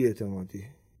 بی‌اعتمادی.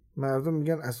 مردم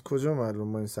میگن از کجا معلوم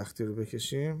ما این سختی رو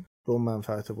بکشیم به اون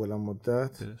منفعت بلند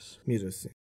مدت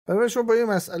میرسیم. برای شما با یه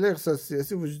مسئله اقتصاد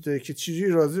سیاسی وجود داره که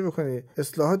چجوری راضی بکنی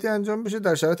اصلاحاتی انجام بشه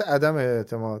در شرایط عدم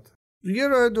اعتماد. یه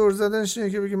راه دور زدنش اینه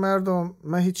که بگی مردم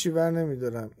من هیچی ور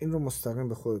نمیدارم، این رو مستقیم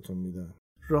به خودتون میدم.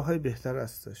 راههای بهتر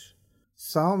هستش.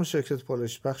 سهام شرکت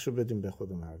پالایش بخش رو بدیم به خود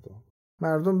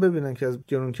مردم ببینن که از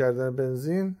گرون کردن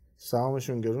بنزین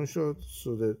سهامشون گرون شد،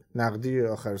 سود نقدی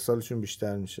آخر سالشون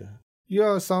بیشتر میشه.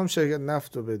 یا سهام شرکت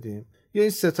نفت رو بدیم، یا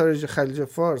این ستاره خلیج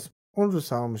فارس اون رو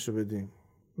سهامش رو بدیم.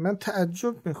 من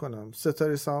تعجب میکنم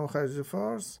ستاره سهام خلیج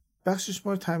فارس بخشش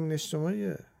ما تامین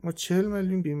اجتماعیه، ما 40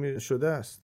 میلیون بیمه شده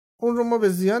است، اون رو ما به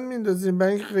زیان میندازیم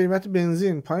برای اینکه قیمت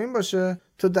بنزین پایین باشه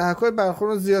تا دهکای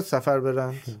برخورد زیاد سفر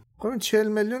برن. خب این 40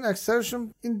 میلیون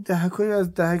اکثرشون این دهکای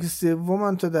از دهک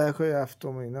سوم تا دهکای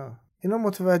هفتم اینا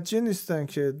متوجه نیستن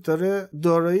که داره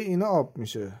دارایی اینا آب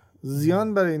میشه،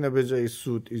 زیان برای اینا به جای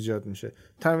سود ایجاد میشه.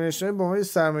 تامین اجتماعی با ما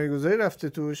سرمایه‌گذاری رفته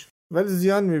توش ولی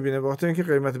زیان میبینه با خاطر اینکه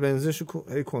قیمت بنزینشو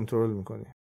هی کنترل میکنی.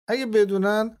 اگه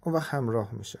بدونن اون وقت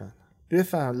همراه میشن،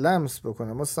 بفهم لمس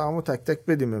بکنن، ما سهامو تک تک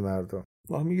بدیم به مردم.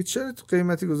 واه میگه چرا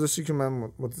قیمتی گذاشتی که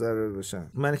من متضرر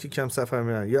بشم؟ من که کم سفر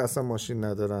میرم یا اصلا ماشین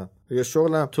ندارم یا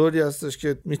شغلم طوری هستش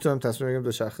که میتونم تصمیم بگیرم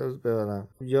دوچرخه ببرم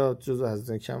یا جزء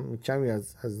هزینه کمی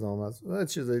از هزینه‌ام است و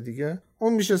چیزای دیگه،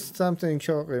 اون میشه سمت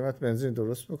اینکه قیمت بنزین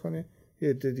درست بکنی، یه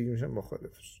عده دیگه میشن با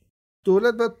خودش.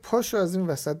 دولت باید پاشو از این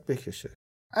وسط بکشه.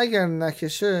 اگر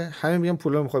نکشه همه میگن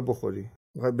پولا میخوای بخوری،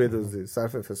 میخوای بدزدی،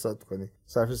 صرف فساد کنی،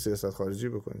 صرف سیاست خارجی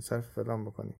بکنی، صرف فلان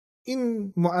بکنی.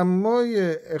 این معمای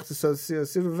اقتصاد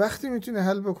سیاسی رو وقتی میتونی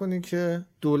حل بکنی که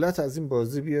دولت از این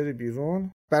بازی بیاره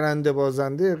بیرون، برنده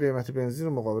بازنده قیمت بنزین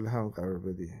رو مقابل هم قرار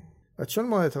بدی. و چون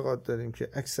ما اعتقاد داریم که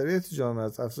اکثریت جامعه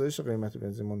از افزایش قیمت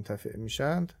بنزین منتفع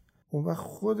میشند، اون وقت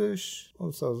خودش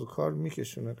اون سازوکار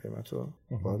میکشونه قیمتو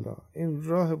بالا. این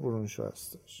راه برونشو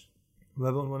هستش.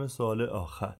 و به عنوان سوال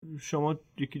آخر، شما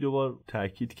یکی دو بار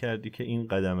تاکید کردی که این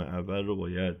قدم اول رو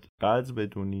باید قدر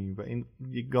بدونی و این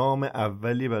گام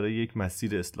اولی برای یک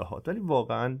مسیر اصلاحات، ولی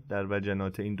واقعا در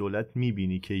وجنات این دولت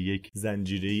میبینی که یک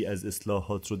زنجیره‌ای از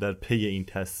اصلاحات رو در پی این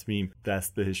تصمیم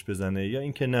دست بهش بزنه، یا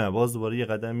اینکه نه باز دوباره یه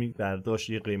قدمی برداشت،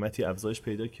 یه قیمتی افزایش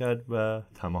پیدا کرد و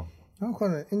تمام؟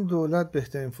 نکنه این دولت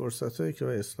بهترین فرصتایی که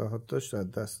به اصلاحات داشت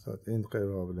از دست داد. این غیر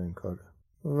قابل انکاره.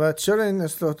 و چرا این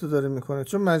اصلاحات رو داره میکنه؟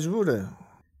 چون مجبوره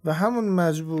و همون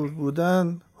مجبور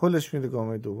بودن حلش میده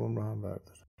گام دوم رو هم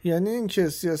برداره. یعنی اینکه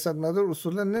سیاستمدار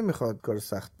اصولا نمیخواد کار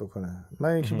سخت بکنه، من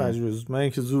اینکه مجبور، من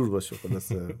اینکه زور باشه.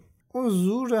 خلاصه اون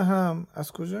زور هم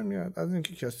از کجا میاد؟ از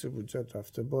اینکه کسری بودجت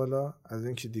رفته بالا، از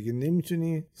اینکه دیگه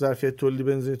نمیتونی ظرفیت تولید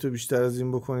بنزین تو بیشتر از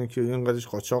این بکنی که اینقدرش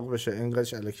قاچاق بشه،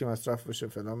 اینقدرش الکی مصرف بشه،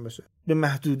 فلان بشه. به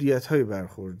محدودیت‌های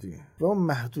برخوردی و اون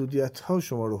محدودیت‌ها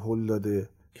شما رو هل داده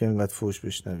که اینقدر فوش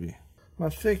بشنوی. من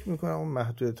فکر میکنم اون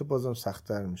محدودیت بازم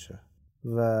سخت‌تر میشه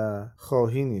و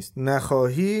خواهی نیست،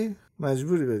 نخواهی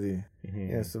مجبوری بدی.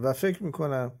 و فکر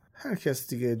میکنم هر کس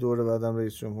دیگه دوره بعدم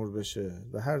رئیس جمهور بشه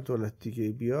و هر دولت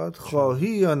دیگه بیاد، خواهی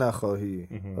یا نخواهی،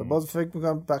 و باز فکر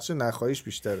میکنم بخش نخواهیش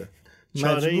بیشتره،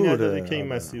 چاره‌ای نداره که این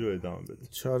مسیر رو ادامه بده.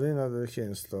 چاره‌ای نداره که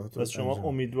این اصلاحات. پس شما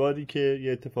امیدواری که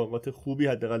یه اتفاقات خوبی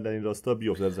حداقل در این راستا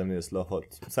بیفته در زمینه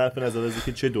اصلاحات، صرف نظر از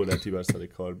اینکه چه دولتی بر سر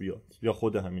کار بیاد یا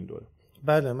خود همین دوره؟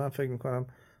 بله، من فکر میکنم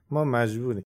ما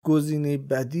مجبوریم. گزینه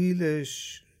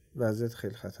بدیلش وضعیت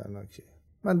خیلی خطرناکه.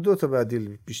 من 2 تا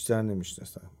بدیل بیشتر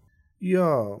نمیشناسم.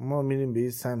 یا ما میریم به یه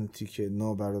سمتی که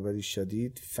نابرابری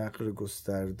شدید، فقر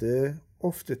گسترده،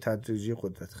 افت تدریجی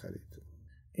قدرت خرید.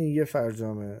 این یه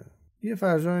فرجامه. یه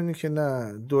فرجام اینه که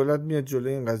نه، دولت میاد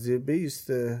جلوی این قضیه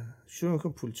بیسته، شروع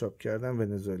کنه پول چاپ کردن،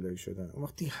 ونزوئلایی شدن.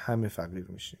 وقتی همه فقیر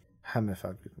میشیم.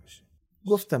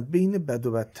 گفتم بین بد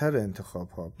و بدتر انتخاب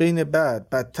ها، بین بد،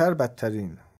 بدتر،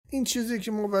 بدترین. این چیزی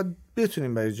که ما باید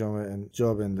بتونیم برای جامعه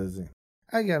جا بندازیم.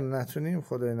 اگر نتونیم،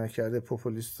 خدای نکرده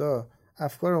پوپولیستا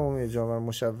افکار عمومی جامعه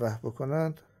مشوه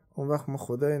بکنند، اون وقت ما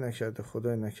خدای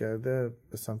نکرده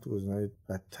به سمت گزینه‌های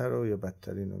بدتر و یا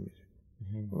بدترین رو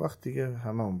میریم. وقت دیگه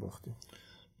همون باختیم.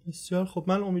 بسیار خب،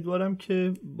 من امیدوارم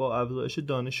که با افزایش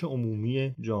دانش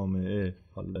عمومی جامعه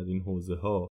حالا در این حوزه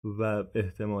ها و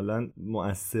احتمالاً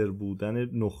مؤثر بودن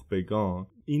نخبگان،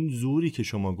 این زوری که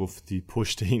شما گفتی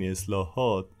پشت این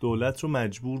اصلاحات دولت رو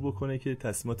مجبور بکنه که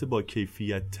تصمیمات با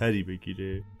کیفیت تری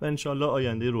بگیره و انشالله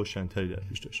آینده روشن‌تری در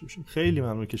پیش داشته باشیم. خیلی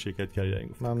ممنون که شرکت کردید در این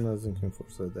گفتگو. ممنون از اینکه این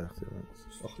فرصت در اختیار من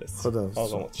گذاشتید. خدا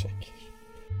آقا متشکرم.